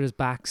 They've got each other's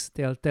backs.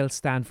 They'll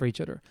stand for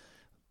each other.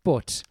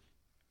 But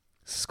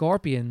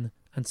Scorpion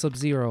and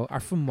Sub-Zero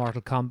are from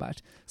Mortal Kombat.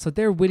 So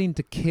they're willing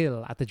to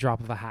kill at the drop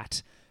of a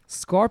hat.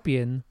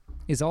 Scorpion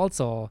is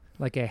also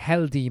like a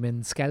hell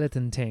demon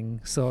skeleton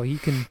thing. So he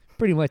can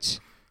pretty much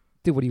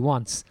do what he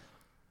wants.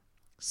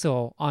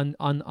 So on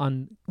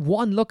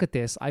one look at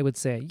this, I would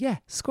say, yeah,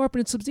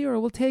 Scorpion and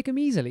Sub-Zero will take him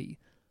easily.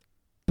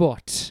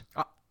 But...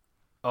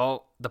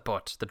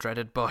 the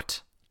dreaded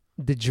but.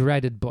 The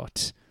dreaded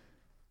but.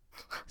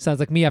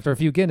 Sounds like me after a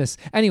few Guinness.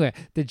 Anyway,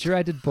 the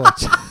dreaded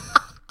but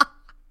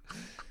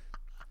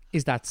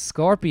is that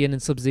Scorpion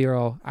and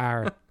Sub-Zero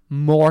are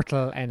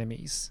mortal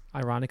enemies.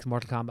 Ironic,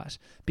 Mortal Kombat.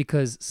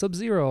 Because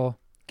Sub-Zero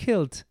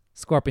killed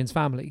Scorpion's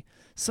family.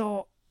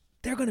 So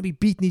they're going to be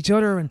beating each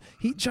other and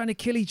trying to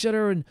kill each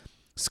other, and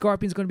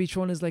Scorpion's going to be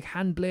throwing his like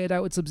hand blade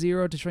out at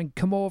Sub-Zero to try and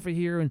come over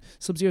here, and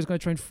Sub-Zero's going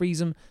to try and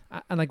freeze him.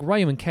 And like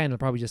Ryu and Ken will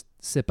probably just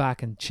sit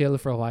back and chill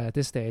for a while at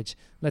this stage,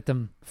 let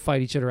them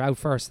fight each other out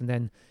first, and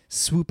then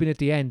swoop in at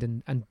the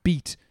end and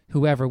beat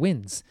whoever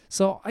wins.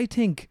 So I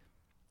think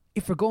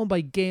if we're going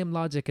by game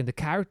logic and the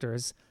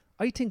characters,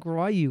 I think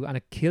Ryu, and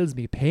it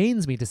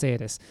pains me to say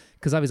this,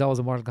 because I was always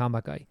a Mortal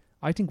Kombat guy,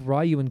 I think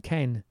Ryu and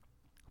Ken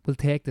will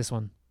take this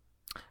one.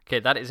 Okay,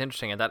 that is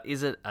interesting, and that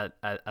is a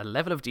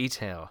level of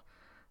detail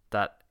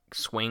that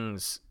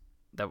swings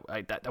that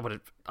would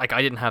have, like,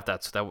 I didn't have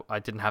that, so that I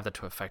didn't have that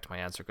to affect my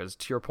answer. Because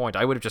to your point,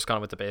 I would have just gone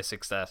with the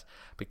basics that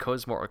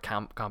because Mortal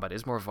Kombat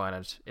is more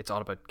violent, it's all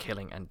about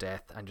killing and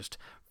death and just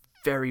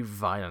very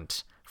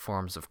violent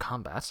forms of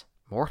combat,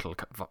 mortal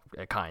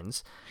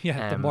kinds.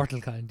 Yeah, the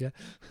mortal kind. Yeah.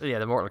 Yeah,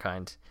 the mortal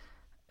kind.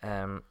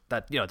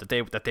 That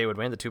they would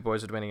win. The two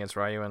boys would win against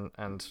Ryu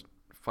and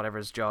whatever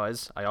his jaw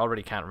is. I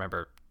already can't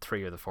remember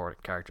 3 of the 4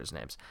 characters'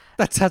 names.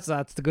 That's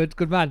the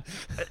good man.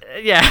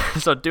 Yeah,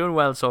 so doing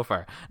well so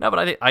far. No, but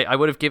I think I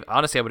would have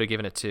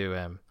given it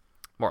to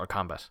Mortal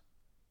Kombat,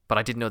 but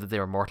I didn't know that they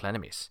were mortal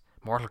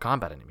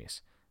Kombat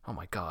enemies. Oh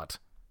my god,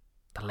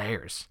 the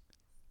layers.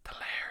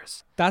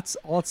 That's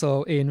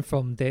also in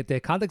from the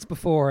context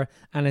before,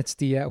 and it's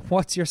the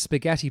What's Your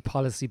Spaghetti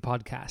Policy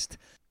podcast.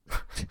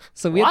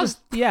 So we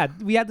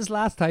had this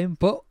last time,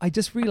 but I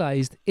just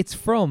realized it's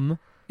from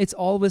It's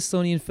Always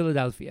Sunny in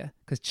Philadelphia,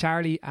 because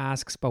Charlie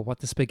asks about what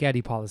the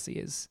spaghetti policy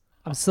is.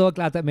 I'm so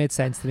glad that made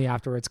sense to me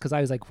afterwards, because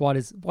I was like, what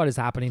is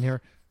happening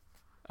here?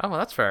 Oh, well,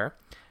 that's fair.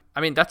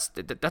 I mean, that's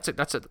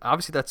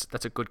obviously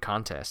that's a good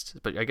contest,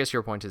 but I guess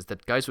your point is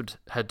that guys would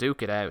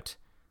Hadouken it out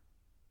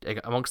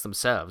amongst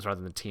themselves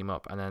rather than team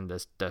up, and then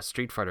the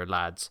Street Fighter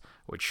lads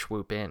would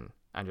swoop in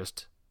and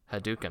just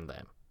Hadouken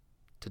them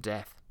to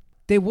death.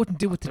 They wouldn't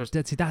do it to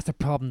see, that's the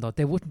problem though.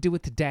 They wouldn't do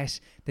it to death.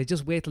 They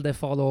just wait till they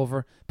fall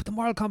over. But the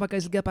Mortal Kombat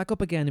guys will get back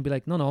up again and be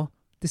like, no,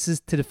 this is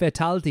to the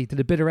fatality, to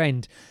the bitter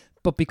end.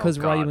 But because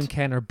Ryu and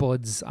Ken are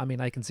buds, I mean,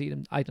 I can see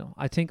them. I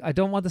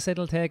don't want to say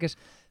they'll take it,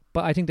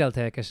 but I think they'll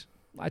take it.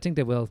 I think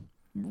they will.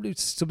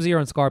 Sub-Zero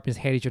and Scorpions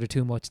hate each other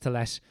too much to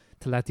let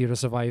the other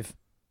survive.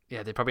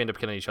 Yeah, they probably end up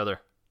killing each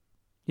other.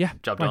 Yeah.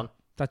 Job right. done.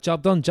 That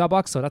job done. Job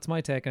oxo. That's my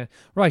take on it.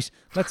 Right.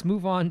 Let's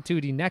move on to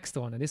the next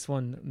one. And this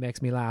one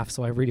makes me laugh,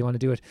 so I really want to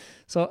do it.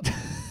 So,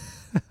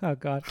 oh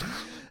God.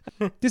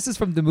 This is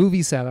from the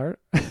Movie Seller.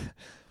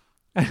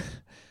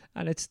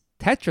 And it's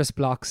Tetris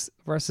blocks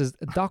versus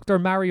Dr.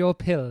 Mario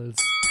pills.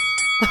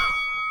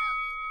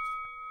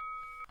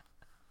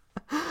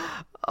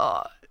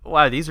 Oh,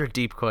 wow, these are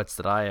deep cuts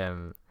that I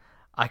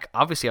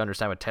obviously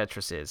understand what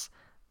Tetris is,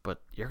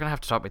 but you're gonna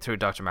have to talk me through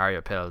Dr.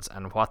 Mario pills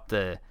and what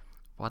the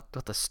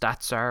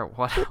stats are,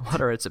 what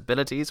are its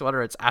abilities, what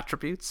are its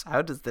attributes,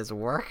 how does this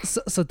work?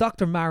 So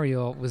Dr.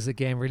 Mario was a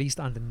game released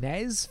on the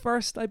NES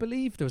first, I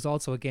believe. There was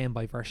also a Game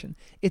Boy version.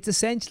 It's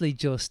essentially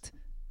just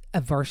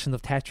a version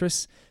of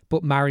Tetris,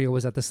 but Mario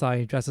was at the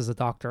side dressed as a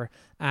doctor,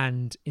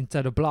 and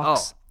instead of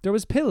blocks, there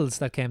was pills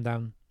that came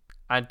down.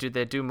 And do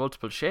they do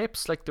multiple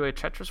shapes like the way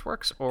Tetris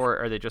works, or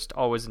are they just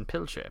always in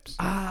pill shapes?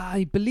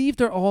 I believe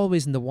they're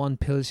always in the one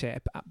pill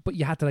shape, but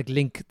you had to like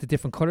link the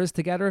different colors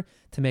together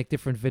to make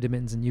different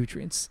vitamins and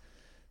nutrients.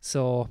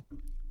 So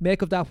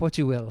make of that what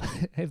you will.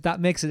 If that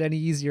makes it any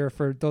easier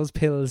for those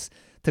pills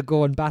to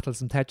go and battle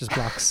some Tetris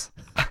blocks.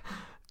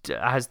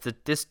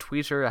 This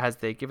tweeter, has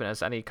they given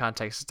us any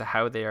context as to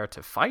how they are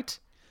to fight?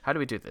 How do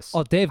we do this?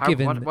 Oh,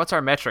 what's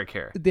our metric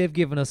here? They've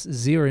given us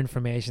zero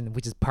information,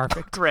 which is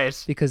perfect.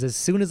 Great. Because as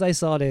soon as I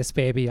saw this,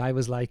 baby, I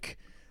was like,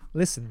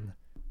 listen,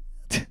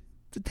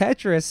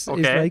 Tetris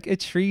is like a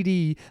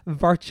 3D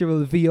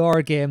virtual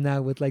VR game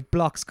now with like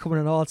blocks coming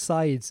on all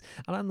sides.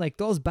 And I'm like,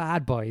 those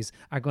bad boys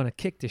are going to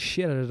kick the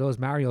shit out of those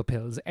Mario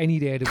pills any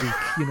day of the week,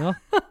 you know?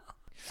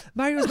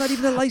 Mario's not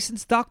even a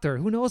licensed doctor.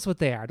 Who knows what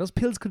they are? Those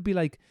pills could be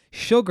like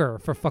sugar,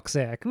 for fuck's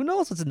sake. Who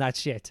knows what's in that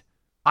shit?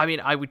 I mean,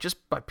 I would just,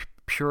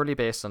 purely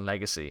based on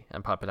legacy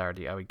and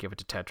popularity, I would give it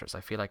to Tetris.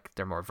 I feel like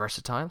they're more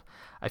versatile.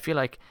 I feel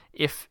like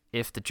if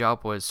the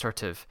job was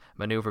sort of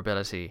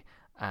maneuverability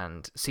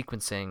and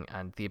sequencing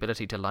and the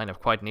ability to line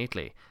up quite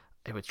neatly,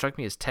 it would strike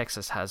me as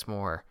Texas has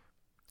more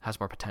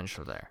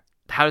potential there.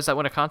 How does that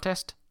win a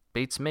contest?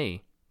 Beats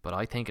me, but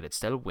I think it'd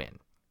still win.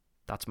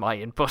 That's my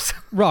input.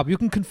 Rob, you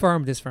can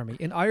confirm this for me.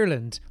 In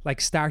Ireland,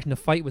 like starting a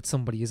fight with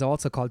somebody is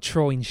also called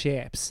throwing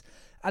shapes.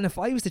 And if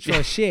I was to throw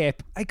a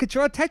shape, I could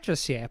throw a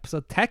Tetris shape. So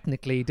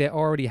technically, they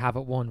already have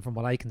it won from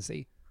what I can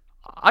see.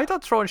 I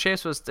thought throwing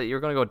shapes was that you were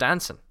going to go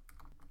dancing.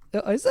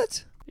 Is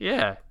it?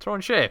 Yeah,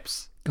 throwing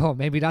shapes. Oh,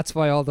 maybe that's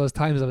why all those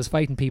times I was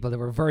fighting people, they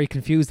were very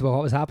confused about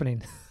what was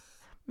happening.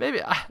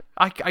 Maybe.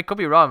 I could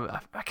be wrong.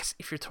 I guess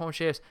if you're throwing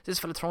shapes, this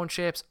fella throwing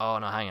shapes? Oh,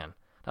 no, hang on.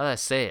 Now that I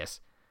say it.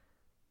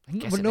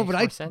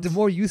 The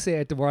more you say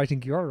it, the more I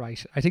think you're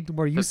right. I think the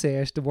more you say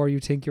it, the more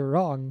you think you're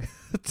wrong.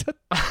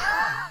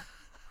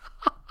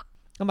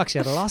 I'm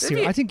actually at a loss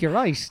here. I think you're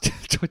right.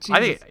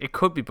 I think it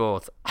could be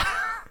both.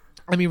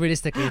 I mean,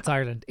 realistically, it's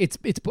Ireland. It's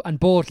and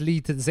both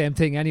lead to the same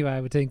thing anyway,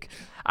 I would think.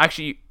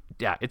 Actually,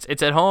 yeah, it's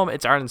at home,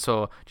 it's Ireland,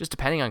 so just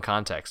depending on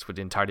context would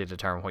entirely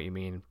determine what you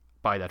mean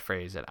by that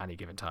phrase at any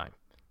given time.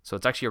 So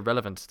it's actually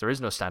irrelevant. There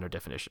is no standard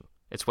definition.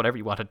 It's whatever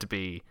you want it to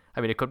be. I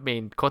mean, it could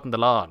mean cutting the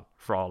lawn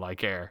for all I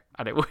care,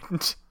 and it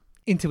wouldn't.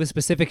 Into a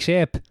specific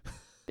shape.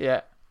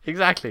 Yeah.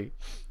 Exactly.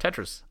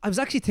 Tetris. I was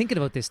actually thinking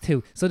about this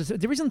too. So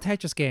the original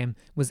Tetris game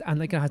was, and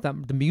like it has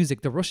that the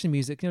music, the Russian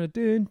music, you know,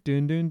 dun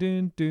dun dun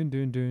dun dun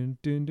dun dun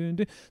dun dun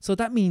dun. So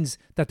that means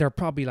that they're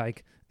probably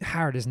like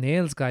hard as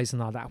nails guys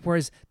and all that.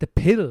 Whereas the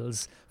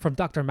pills from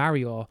Dr.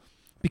 Mario,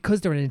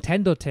 because they're a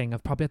Nintendo thing,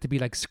 have probably had to be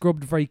like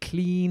scrubbed very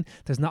clean.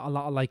 There's not a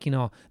lot of like, you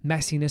know,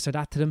 messiness or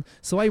that to them.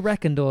 So I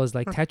reckon those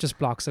like Tetris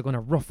blocks are going to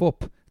rough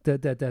up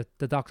the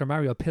Dr.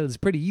 Mario pills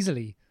pretty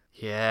easily.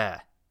 Yeah.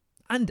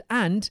 And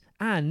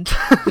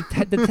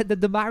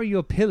the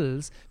Mario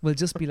pills will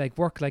just be like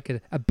work like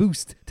a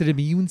boost to the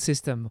immune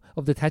system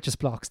of the Tetris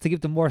blocks to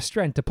give them more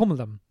strength to pummel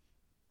them.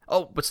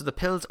 Oh, but so the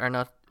pills are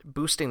not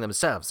boosting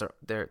themselves.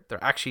 They're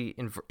actually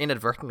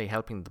inadvertently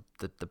helping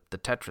the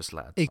Tetris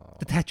lads. The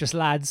Tetris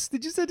lads.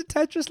 Did you say the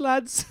Tetris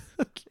lads?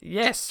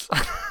 Yes.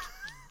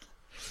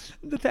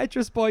 The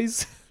Tetris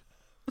boys.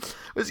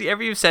 Well, see,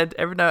 ever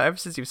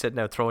since you've said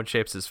now throwing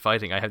shapes is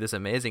fighting, I have this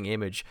amazing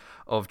image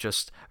of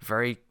just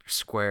very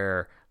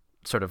square,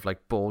 sort of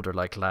like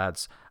boulder-like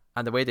lads,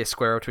 and the way they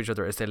square out to each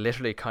other is they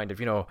literally kind of,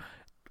 you know,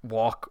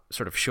 walk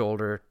sort of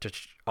shoulder to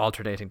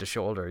alternating to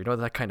shoulder. You know,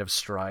 that kind of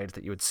stride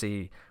that you would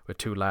see with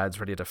two lads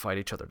ready to fight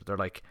each other. They're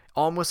like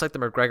almost like the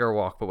McGregor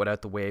walk, but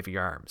without the wavy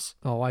arms.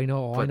 Oh, I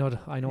know. You know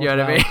what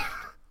I mean?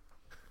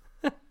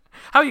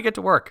 How you get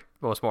to work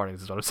most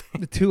mornings is what I'm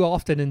saying. Too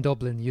often in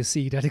Dublin you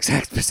see that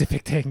exact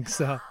specific thing.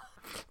 So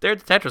they're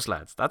the Tetris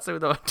lads. That's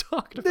what I'm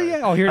talking about.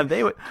 Yeah, oh, here. And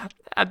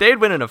they'd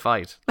win in a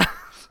fight.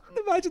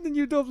 Imagine the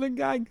new Dublin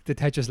gang, the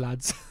Tetris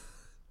lads.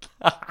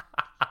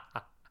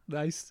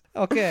 Nice.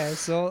 Okay,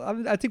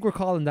 so I think we're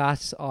calling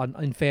that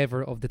in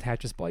favor of the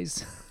Tetris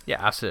boys. Yeah,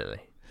 absolutely.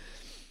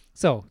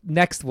 So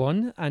next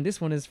one, and this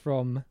one is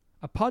from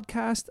a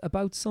podcast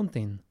about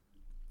something.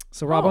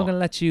 So Rob, I'm going to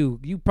let you.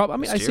 I assume you're going to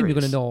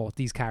Mysterious. know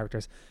these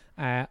characters.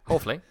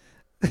 Hopefully.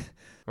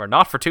 We're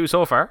not for two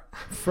so far.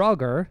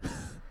 Frogger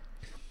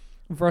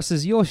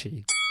versus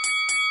Yoshi.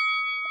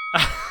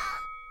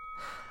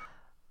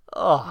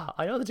 Oh,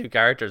 I know the two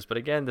characters, but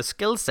again, the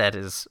skill set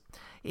is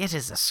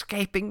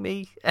escaping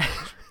me.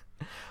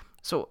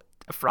 So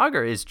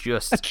Frogger is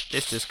just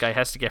this guy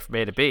has to get from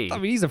A to B. I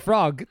mean, he's a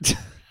frog.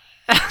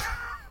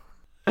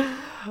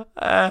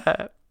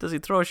 Does he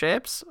throw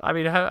shapes? I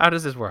mean, how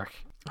does this work?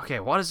 Okay,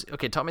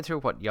 talk me through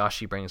what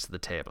Yoshi brings to the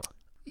table.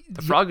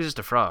 The frog is just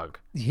a frog.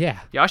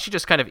 Yeah. Yoshi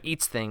just kind of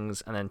eats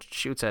things and then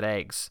shoots out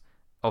eggs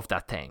of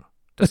that thing.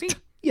 Does he?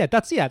 Yeah,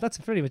 that's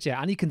pretty much it.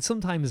 And he can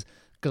sometimes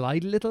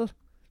glide a little.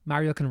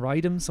 Mario can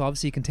ride him, so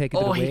obviously he can take a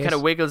bit of weight. He kind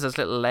of wiggles his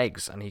little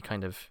legs and he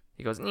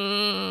goes,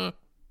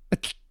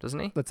 doesn't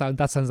he?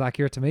 That sounds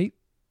accurate to me.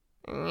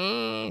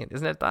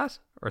 Isn't it that?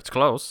 Or it's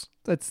close.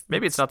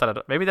 Maybe it's not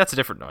that. Maybe that's a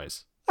different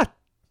noise.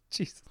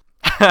 Jesus.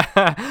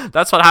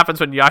 That's what happens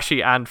when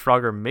Yoshi and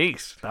Frogger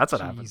meet. That's what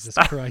happens. Jesus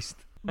Christ.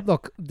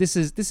 Look, this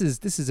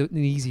is an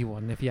easy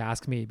one if you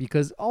ask me,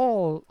 because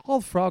all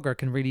Frogger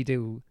can really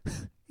do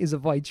is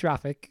avoid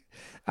traffic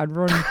and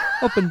run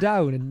up and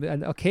down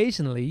and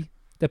occasionally,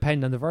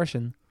 depending on the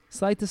version,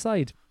 side to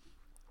side.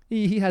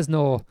 He has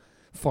no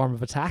form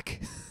of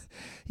attack.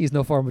 He has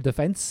no form of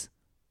defense.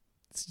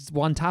 It's just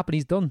one tap and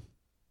he's done.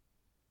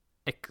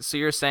 So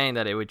you're saying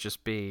that it would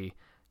just be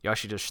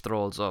Yoshi just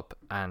strolls up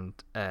and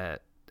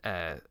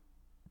I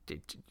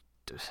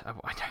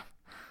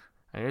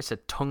just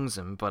said tongues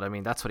him, but I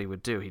mean that's what he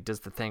would do. He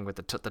does the thing with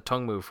the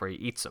tongue move where he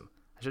eats him.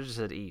 I should have just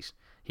said eat.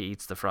 He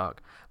eats the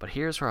frog. But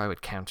here's where I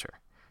would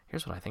counter.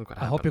 Here's what I think would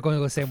happen. I hope you're going to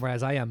go the same way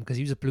as I am, because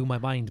you just blew my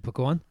mind. But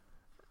go on.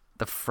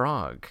 The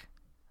frog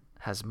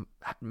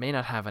may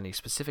not have any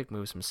specific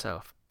moves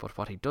himself, but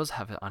what he does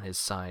have on his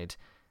side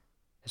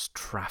is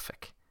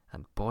traffic.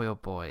 And boy, oh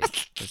boy,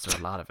 is there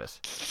a lot of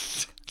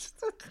it.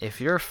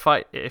 If you're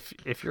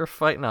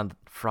fighting on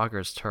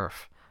Frogger's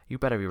turf, you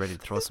better be ready to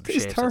throw some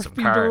shapes at some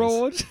cars. The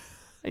road.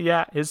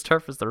 Yeah, his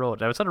turf is the road.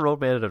 Now it's not a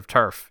road made out of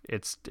turf;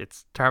 it's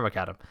tarmac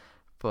at him.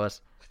 But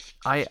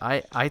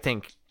I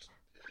think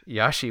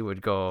Yoshi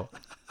would go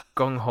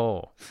gung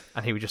ho,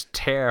 and he would just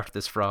tear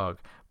this frog.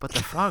 But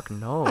the frog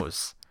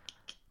knows.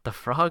 The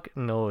frog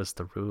knows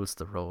the rules of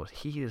the road.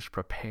 He is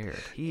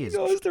prepared. He is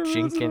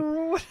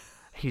jinking.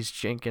 He's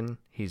jinking.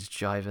 He's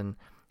jiving.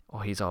 Oh,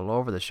 he's all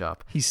over the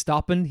shop. He's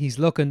stopping. He's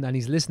looking, and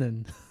he's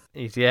listening.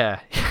 The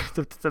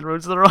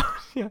rules of the road.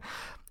 Yeah.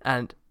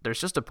 And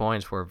there's just a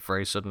point where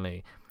very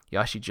suddenly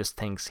Yoshi just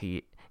thinks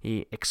he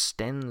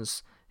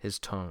extends his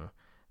tongue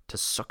to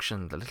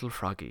suction the little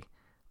froggy,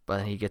 but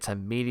then he gets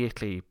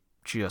immediately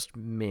just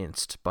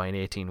minced by an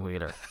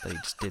 18-wheeler that he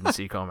just didn't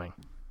see coming.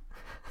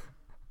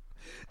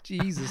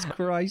 Jesus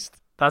Christ.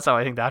 That's how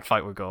I think that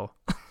fight would go.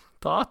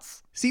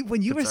 Thoughts? See,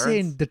 when you were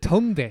saying the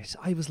tongue bit,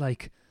 I was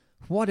like,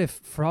 what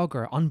if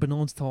Frogger,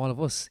 unbeknownst to all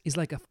of us, is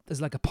like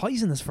a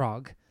poisonous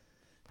frog?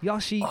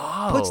 Yoshi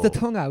puts the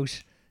tongue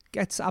out,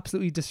 gets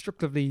absolutely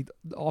destructively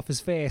off his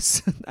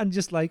face, and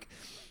just like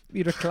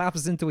either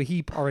collapses into a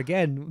heap or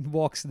again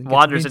walks and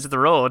wanders into the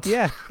road.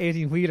 Yeah,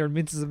 18-wheeler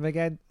minces him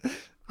again.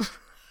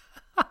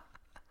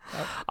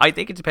 I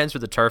think it depends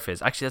where the turf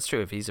is. Actually, that's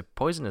true. If he's a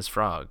poisonous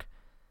frog,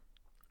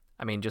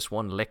 I mean, just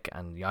one lick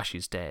and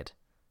Yoshi's dead.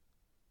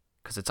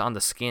 Because it's on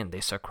the skin. They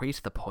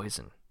secrete the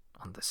poison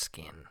on the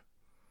skin.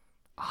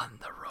 On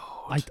the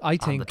road. I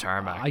think on the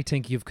tarmac. I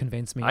think you've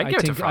convinced me. I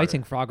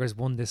think Frogger's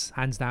won this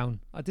hands down.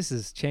 This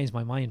has changed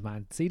my mind,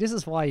 man. See, this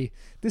is why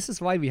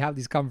we have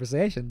these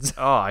conversations.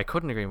 Oh, I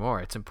couldn't agree more.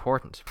 It's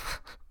important.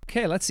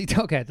 Okay, let's see.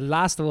 Okay, the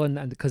last one,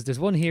 and because there's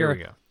one here,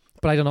 we go.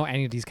 But I don't know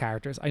any of these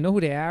characters. I know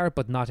who they are,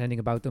 but not anything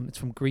about them. It's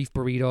from Grief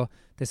Burrito.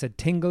 They said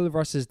Tingle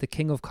versus the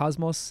King of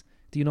Cosmos.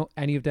 Do you know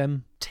any of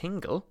them?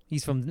 Tingle?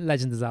 He's from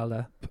Legend of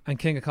Zelda. And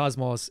King of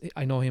Cosmos,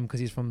 I know him because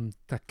he's from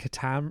the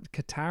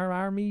Qatar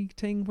Army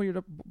thing where you're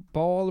the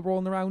ball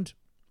rolling around.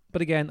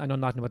 But again, I know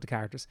nothing about the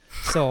characters.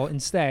 So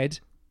instead,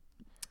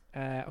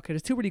 okay,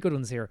 there's two really good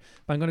ones here.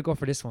 But I'm going to go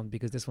for this one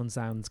because this one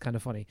sounds kind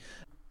of funny.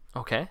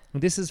 Okay.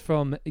 And this is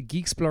from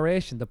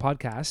Geeksploration, the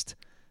podcast.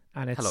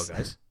 And it's Hello,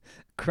 guys.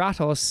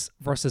 Kratos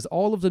versus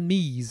all of the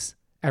Miis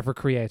ever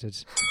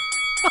created.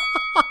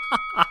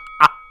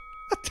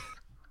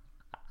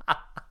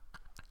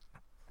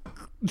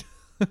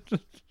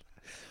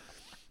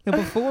 Now,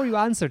 before you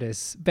answer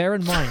this, bear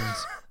in mind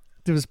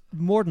there was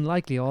more than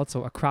likely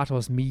also a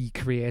Kratos Mii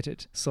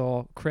created.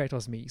 So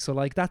Kratos Mii. So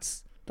like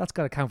that's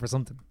got to count for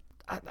something.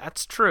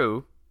 That's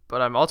true,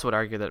 but I'm also would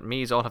argue that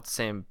Mii's all have the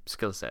same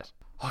skill set.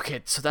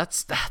 Okay, so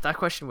that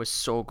question was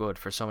so good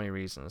for so many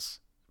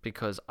reasons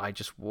because I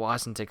just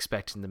wasn't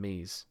expecting the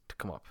Mii's to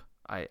come up.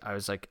 I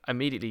was like,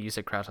 immediately you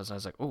said Kratos, and I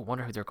was like, oh,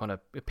 wonder who they're going to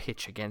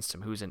pitch against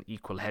him, who's an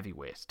equal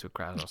heavyweight to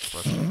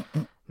Kratos.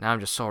 But now I'm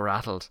just so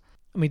rattled.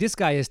 I mean, this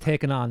guy has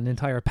taken on an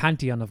entire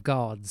pantheon of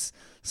gods.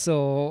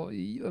 So,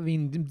 I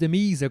mean, the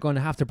Mies are going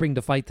to have to bring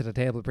the fight to the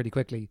table pretty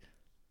quickly.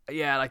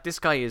 Yeah, like this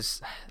guy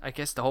is. I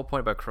guess the whole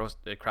point about Kratos,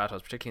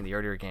 particularly in the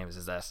earlier games,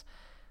 is that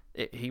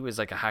he was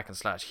like a hack and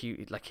slash.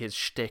 His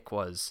shtick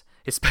was,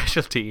 his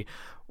specialty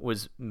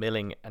was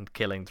milling and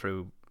killing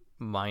through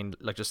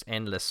just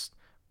endless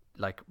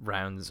like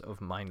rounds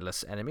of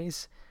mindless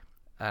enemies.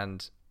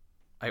 And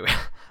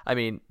I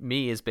mean,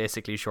 me is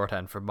basically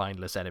shorthand for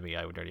mindless enemy.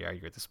 I would really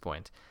argue at this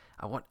point.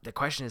 The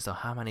question is though,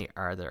 how many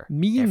are there?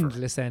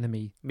 Meaningless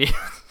enemy.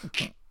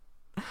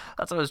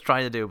 That's what I was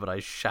trying to do, but I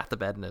shat the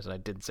bed in it and I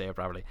didn't say it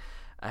properly.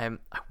 I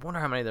wonder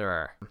how many there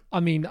are. I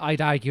mean,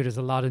 I'd argue there's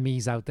a lot of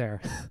Mies out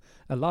there.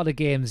 A lot of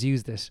games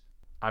use this.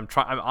 I'm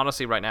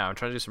honestly right now, I'm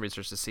trying to do some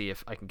research to see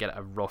if I can get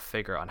a rough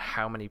figure on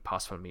how many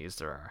possible Mies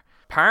there are.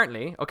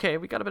 Apparently, okay,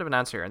 we got a bit of an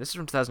answer here, and this is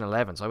from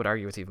 2011, so I would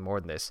argue it's even more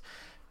than this.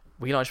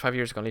 We launched 5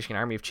 years ago, unleashing an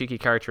army of cheeky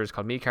characters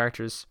called Mii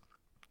characters.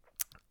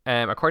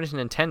 According to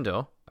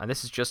Nintendo, and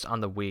this is just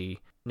on the Wii,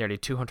 nearly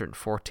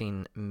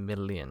 214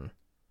 million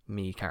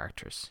Mii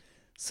characters.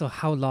 So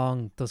how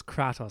long does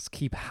Kratos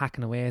keep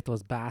hacking away at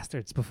those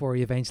bastards before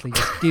he eventually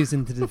just gives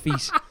in to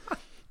defeat?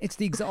 It's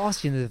the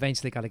exhaustion that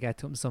eventually got to get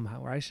to him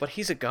somehow, right? But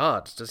he's a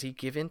god. Does he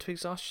give in to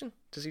exhaustion?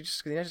 Can he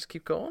just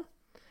keep going?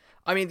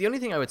 I mean, the only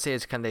thing I would say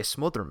is, can they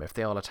smother him if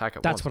they all attack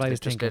at once? That's what I was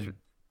thinking.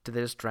 Did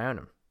they just drown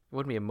him? It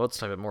wouldn't be a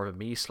mudslide, but more of a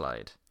Mii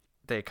slide.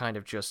 They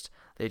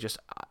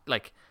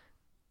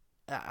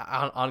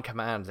on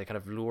command, they kind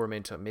of lure him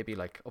into maybe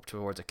like up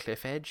towards a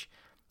cliff edge,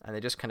 and they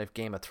just kind of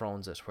Game of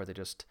Thrones it, where they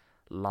just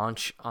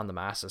launch on the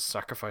masses,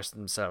 sacrifice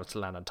themselves to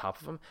land on top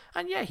of him.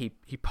 And yeah, he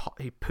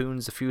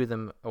poons a few of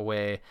them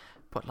away,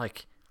 but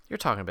like, you're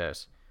talking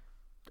about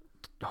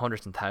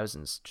hundreds and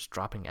thousands just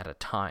dropping at a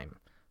time.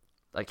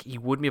 Like, he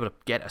wouldn't be able to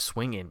get a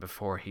swing in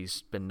before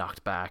he's been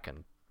knocked back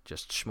and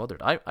just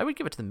smothered. I would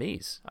give it to the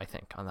Mies, I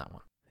think, on that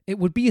one. It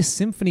would be a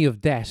symphony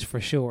of death for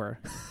sure.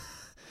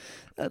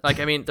 Like,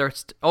 I mean,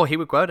 he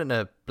would go out in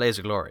a blaze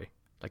of glory,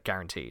 like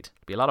guaranteed.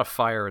 Be a lot of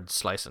fire and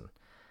slicing,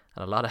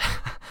 and a lot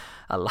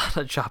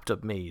of chopped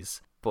up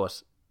Mies.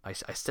 But I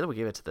still would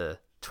give it to the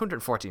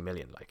 240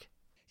 million. Like,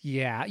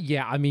 yeah.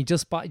 I mean,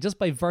 just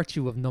by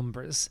virtue of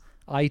numbers,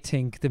 I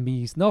think the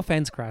Mies. No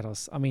offense,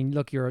 Kratos. I mean,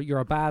 look, you're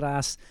a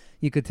badass.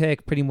 You could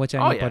take pretty much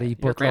anybody. You're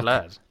but a great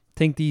lad.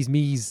 Think these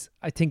Mies.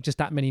 I think just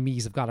that many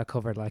Mies have got it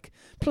covered. Like,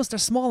 plus they're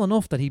small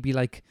enough that he'd be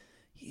like.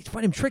 He'd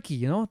find him tricky,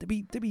 you know. They'd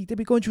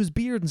be going through his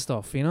beard and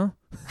stuff, you know.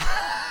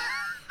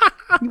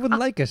 He wouldn't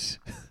like it.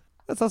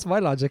 That's my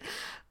logic.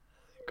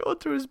 Go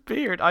through his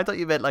beard. I thought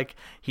you meant like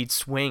he'd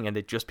swing and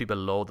they'd just be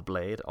below the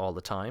blade all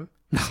the time.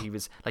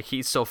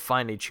 He's so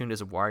finely tuned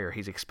as a warrior.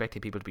 He's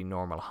expecting people to be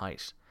normal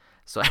height.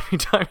 So every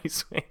time he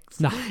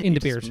swings, in the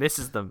beard,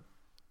 misses them.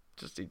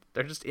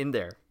 They're just in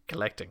there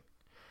collecting.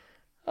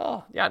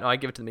 Oh yeah, no, I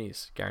give it to the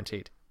Mies,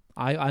 guaranteed.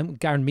 I'm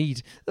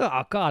guaranteed.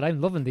 Oh God,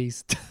 I'm loving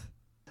these.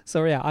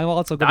 So yeah, I'm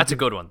also going. That's a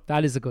good one.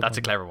 That is a good one. That's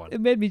a clever one.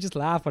 It made me just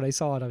laugh when I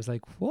saw it. I was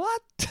like,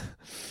 "What?"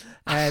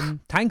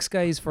 Thanks,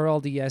 guys, for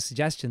all the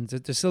suggestions.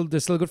 There's still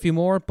a good few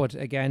more, but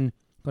again,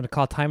 I'm going to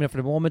call time enough for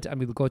the moment, and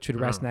we will go through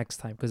the rest next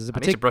time because I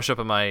need to brush up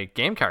on my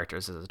game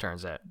characters, as it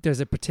turns out. There's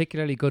a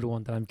particularly good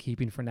one that I'm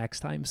keeping for next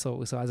time.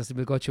 So as I said,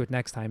 we'll go through it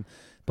next time.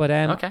 But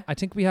okay. I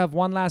think we have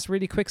one last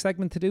really quick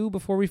segment to do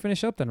before we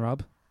finish up. Then,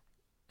 Rob.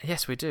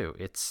 Yes, we do.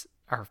 It's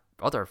our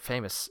other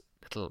famous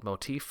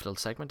little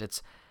segment.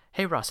 It's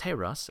Hey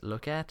Ross,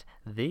 look at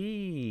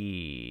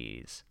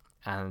these.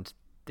 And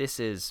this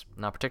is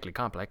not particularly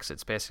complex.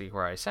 It's basically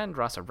where I send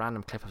Ross a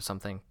random clip of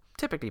something,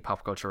 typically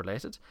pop culture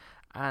related,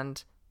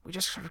 and we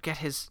just sort of get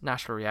his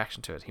natural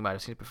reaction to it. He might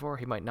have seen it before,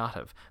 he might not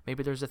have.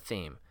 Maybe there's a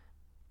theme.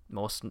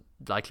 Most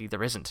likely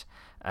there isn't.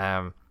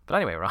 But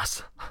anyway,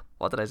 Ross,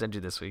 what did I send you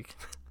this week?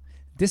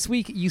 This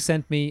week you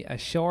sent me a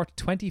short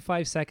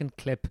 25-second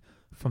clip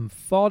from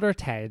Father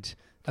Ted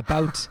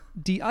about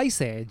the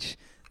Ice Age.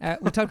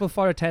 We talked about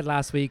Father Ted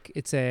last week.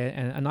 It's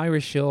an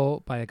Irish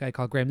show by a guy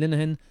called Graham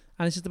Linehan,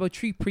 and it's just about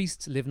 3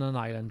 priests living on an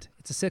island.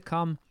 It's a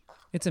sitcom.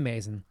 It's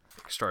amazing.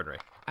 Extraordinary.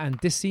 And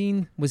this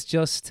scene was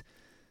just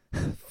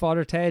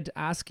Father Ted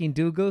asking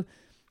Dougal,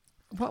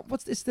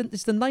 it's the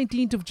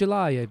 19th of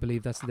July, I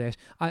believe that's the date.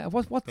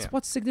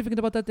 What's significant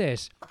about that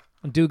date?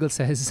 And Dougal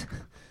says,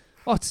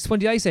 it's when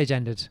the Ice Age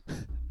ended.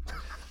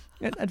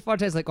 and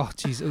Father Ted's like,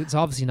 geez, it's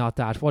obviously not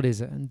that. What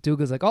is it? And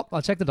Dougal's like,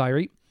 I'll check the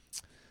diary.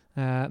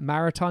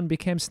 Marathon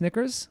became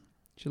Snickers,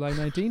 July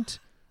 19th.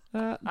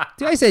 The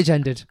Ice Age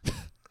ended.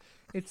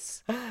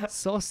 It's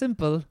so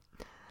simple,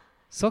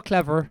 so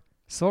clever,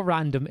 so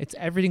random. It's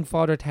everything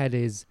Father Ted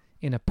is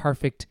in a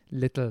perfect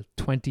little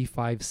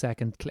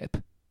 25-second clip.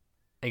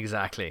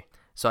 Exactly.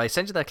 So I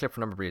sent you that clip for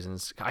a number of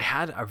reasons. I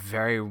had a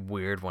very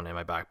weird one in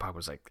my back pocket. I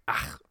was like,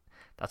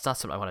 that's not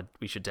something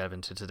we should delve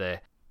into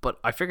today. But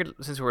I figured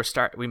since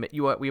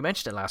we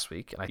mentioned it last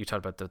week, and you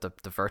talked about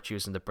the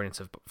virtues and the brilliance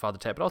of Father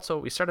Ted, but also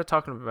we started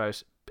talking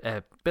about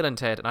Bill and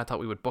Ted, and I thought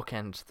we would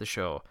bookend the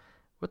show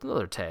with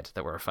another Ted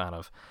that we're a fan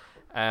of.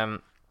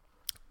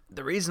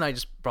 The reason I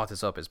just brought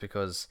this up is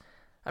because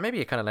and maybe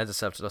it kind of lends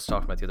itself to us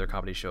talking about the other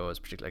comedy shows,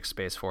 particularly like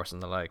Space Force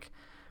and the like.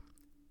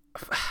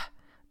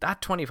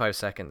 That 25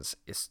 seconds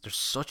there's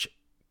such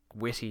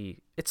witty.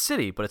 It's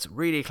silly, but it's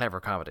really clever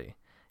comedy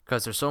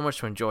because there's so much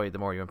to enjoy the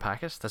more you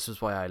unpack it. This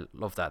is why I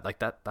love that. Like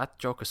that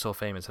joke is so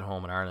famous at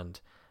home in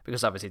Ireland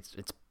because obviously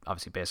it's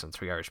obviously based on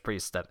three Irish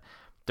priests that.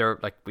 They're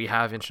like, we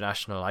have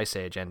International Ice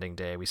Age Ending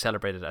Day. We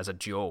celebrate it as a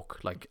joke,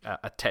 like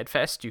at Ted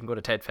Fest. You can go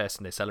to Ted Fest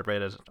and they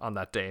celebrate it on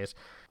that date.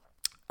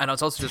 And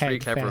it's also just really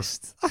clever.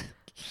 Fest.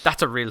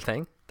 That's a real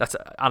thing. That's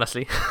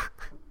honestly,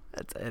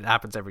 it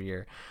happens every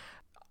year.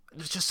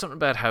 There's just something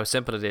about how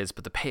simple it is,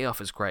 but the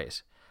payoff is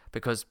great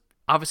because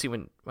obviously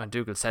when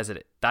Dougal says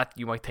it, that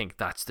you might think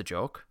that's the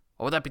joke.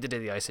 Oh, would that be the day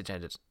the Ice Age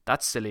ended?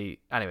 That's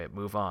silly. Anyway,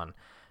 move on.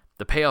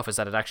 The payoff is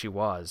that it actually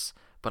was,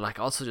 but like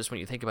also just when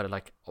you think about it,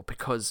 like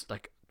because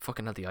like.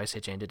 Fucking hell, the Ice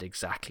Age ended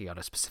exactly on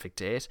a specific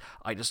date.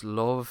 I just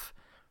love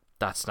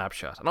that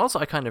snapshot. And also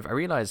I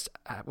realized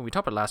when we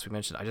talked about it last, we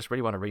mentioned I just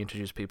really want to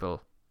reintroduce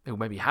people who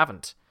maybe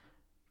haven't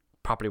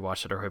properly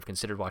watched it or have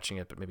considered watching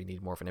it but maybe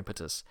need more of an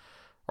impetus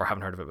or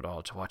haven't heard of it at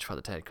all to watch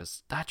Father Ted,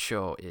 because that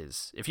show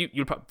is, if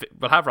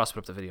we'll have Ross put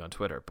up the video on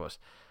Twitter, but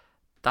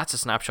that's a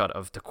snapshot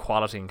of the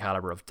quality and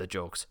caliber of the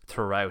jokes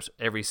throughout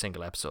every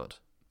single episode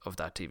of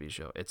that TV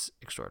show. It's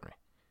extraordinary.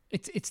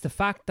 It's the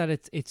fact that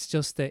it's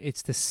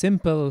the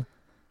simple,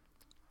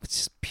 it's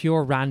just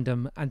pure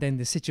random, and then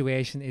the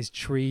situation is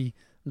three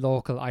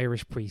local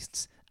Irish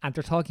priests and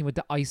they're talking about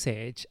the Ice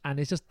Age, and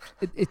it's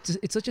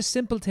such a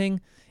simple thing.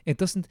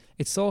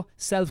 It's so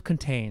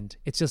self-contained.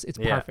 It's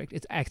perfect.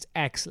 It's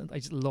excellent. I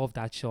just love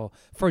that show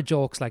for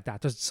jokes like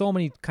that. There's so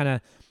many kind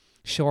of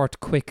short,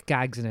 quick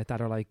gags in it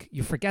that are like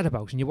you forget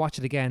about and you watch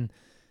it again.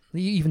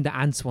 Even the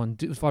ants one,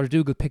 Father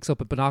Dougal picks up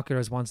a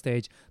binoculars one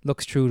stage,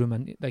 looks through them,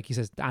 and like he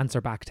says, the ants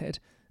are back, Ted.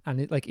 And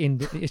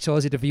it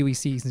shows you the view he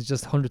sees, and it's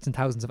just hundreds and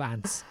thousands of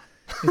ants.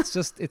 It's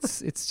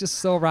just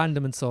so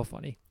random and so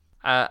funny.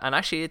 And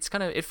actually,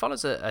 it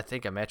follows I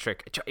think a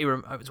metric. I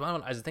was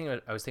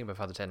thinking about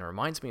Father Ted, and it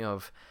reminds me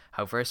of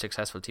how very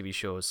successful TV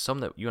shows, some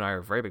that you and I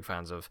are very big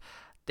fans of,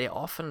 they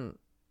often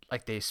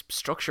they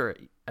structure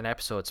an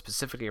episode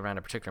specifically around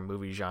a particular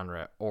movie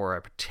genre or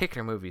a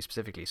particular movie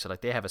specifically. So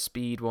they have a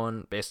Speed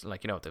one based on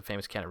the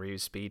famous Keanu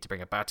Reeves Speed, to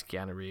bring it back to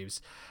Keanu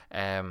Reeves.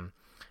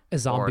 A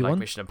zombie one,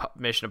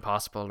 Mission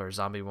Impossible, or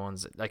zombie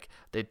ones.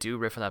 They do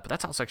riff on that, but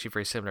that's also actually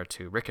very similar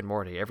to Rick and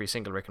Morty. Every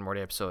single Rick and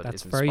Morty episode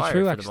is inspired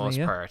for the most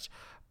part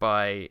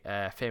by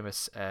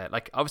famous.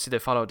 Obviously they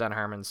follow Dan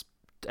Harmon's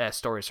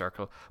story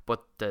circle,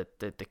 but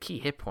the key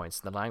hit points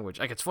in the language.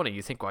 It's funny,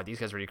 you think, wow, these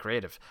guys are really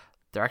creative.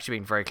 They're actually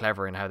being very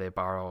clever in how they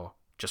borrow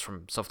just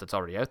from stuff that's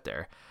already out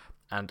there.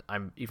 And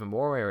I'm even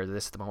more aware of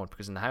this at the moment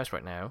because in the house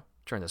right now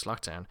during this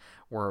lockdown,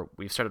 where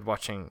we've started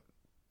watching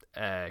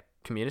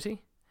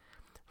Community,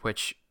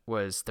 which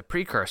was the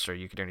precursor,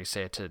 you could only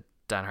say, to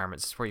Dan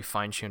Harmon's. It's where he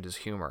fine-tuned his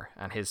humor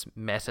and his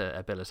meta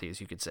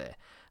abilities, you could say.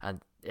 And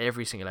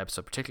every single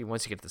episode, particularly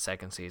once you get to the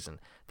second season,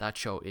 that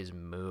show is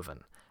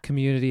moving.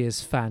 Community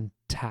is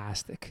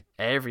fantastic.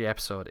 Every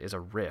episode is a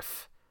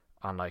riff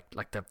on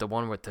the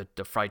one with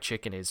the fried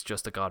chicken is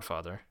just The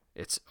Godfather.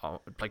 It's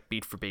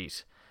beat for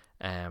beat.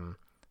 Then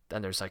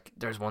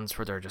there's ones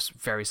where they're just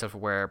very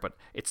self-aware, but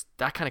it's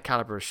that kind of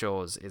caliber of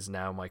shows is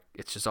now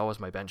it's just always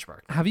my benchmark.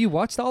 Have you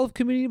watched all of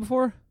Community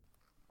before?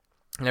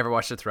 Never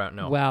watched it throughout,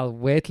 no. Well,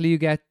 wait till you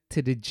get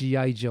to the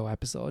G.I. Joe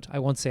episode. I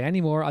won't say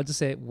any more. I'll just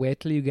say wait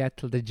till you get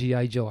to the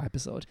G.I. Joe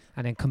episode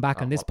and then come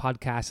back on this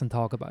podcast and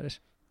talk about it.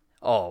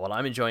 Oh, well,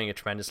 I'm enjoying it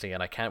tremendously,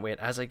 and I can't wait.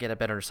 As I get a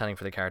better understanding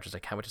for the characters, I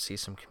can't wait to see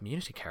some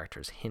Community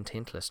characters, hint,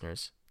 hint,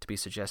 listeners, to be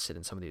suggested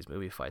in some of these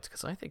movie fights,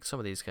 because I think some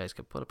of these guys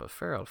could put up a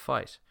fair old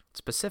fight.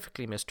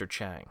 Specifically Mr.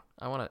 Chang.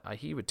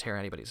 He would tear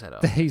anybody's head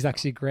off. He's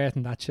actually great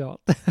in that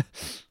shot.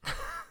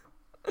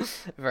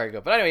 Very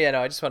good. But anyway,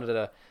 I just wanted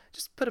to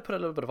just put a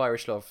little bit of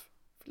Irish love,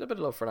 a little bit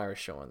of love for an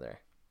Irish show in there,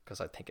 because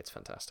I think it's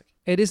fantastic.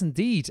 It is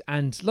indeed.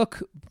 And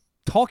look,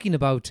 talking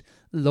about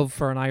love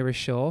for an Irish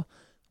show,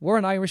 we're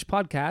an Irish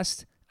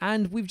podcast,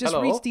 and we've just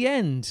reached the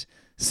end.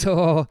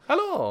 So,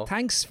 hello.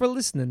 Thanks for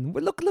listening.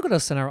 Look at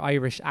us and our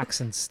Irish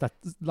accents that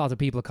a lot of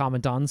people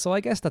comment on. So I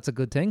guess that's a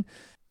good thing.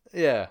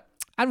 Yeah.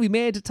 And we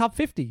made the top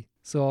 50.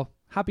 So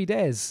happy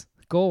days.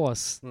 Go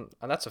us. And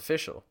that's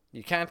official.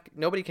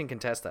 Nobody can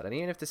contest that. And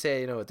even if they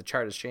say, the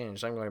chart has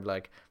changed, I'm going to be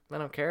like, I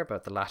don't care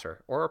about the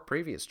latter or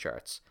previous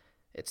charts.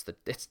 It's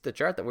the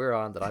chart that we're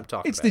on that I'm talking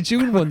about. It's the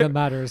June one that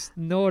matters.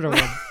 No other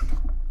one.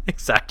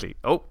 Exactly.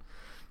 Oh,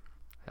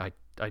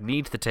 I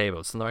need the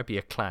table, so there might be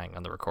a clang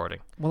on the recording.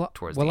 Well,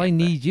 I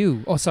need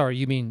you. Oh, sorry,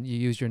 you mean you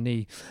use your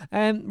knee.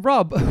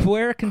 Rob,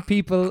 where can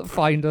people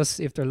find us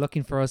if they're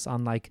looking for us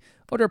on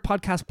other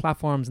podcast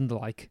platforms and the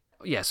like?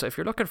 Yeah, so if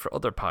you're looking for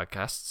other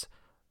podcasts,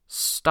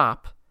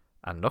 stop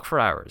and look for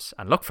ours,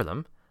 and look for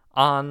them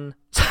on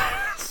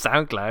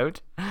SoundCloud,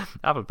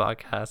 Apple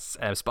Podcasts,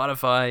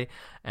 Spotify,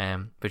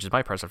 which is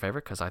my personal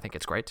favorite because I think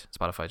it's great.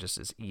 Spotify just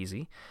is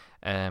easy.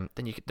 Then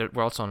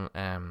we're also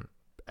on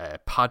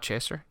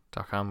Podchaser.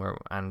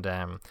 and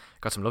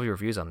got some lovely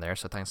reviews on there.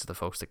 So thanks to the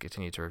folks that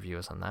continue to review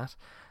us on that.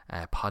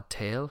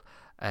 Podtail,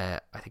 I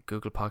think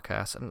Google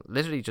Podcasts, and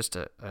literally just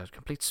a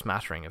complete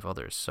smattering of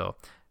others. So,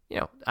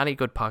 any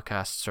good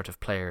podcast sort of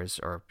players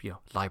or,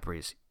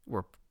 libraries,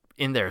 we're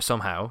in there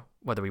somehow,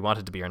 whether we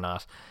wanted to be or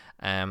not.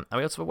 And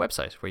we also have a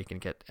website where you can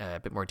get a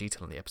bit more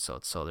detail on the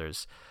episodes. So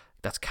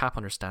that's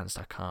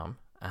capunderstands.com.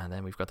 And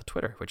then we've got the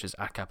Twitter, which is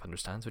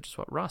 @capunderstands, which is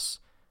what Ross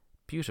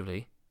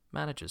beautifully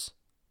manages.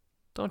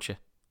 Don't you?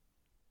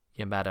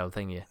 You mad old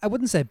thing, you. I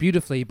wouldn't say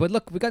beautifully, but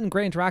look, we've gotten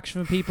great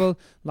interaction from people.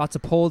 Lots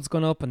of polls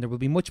going up, and there will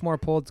be much more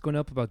polls going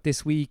up about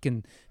this week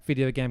and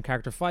video game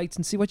character fights,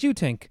 and see what you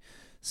think.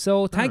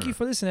 So thank you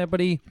for listening,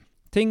 everybody.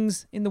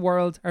 Things in the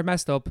world are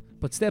messed up,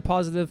 but stay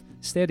positive,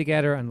 stay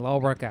together, and it'll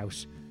all work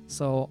out.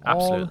 So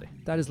Absolutely. all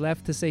that is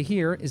left to say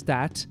here is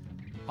that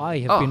I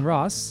have been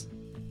Ross.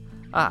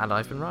 And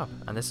I've been Rob,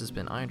 and this has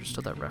been I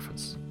Understood That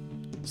Reference.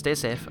 Stay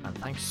safe, and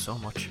thanks so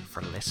much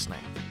for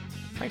listening.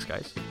 Thanks,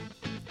 guys.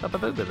 Top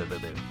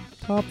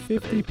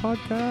 50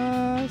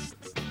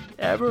 podcasts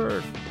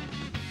ever.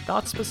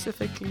 Not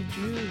specifically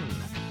June.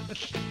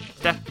 It's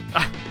an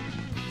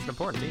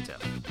important detail.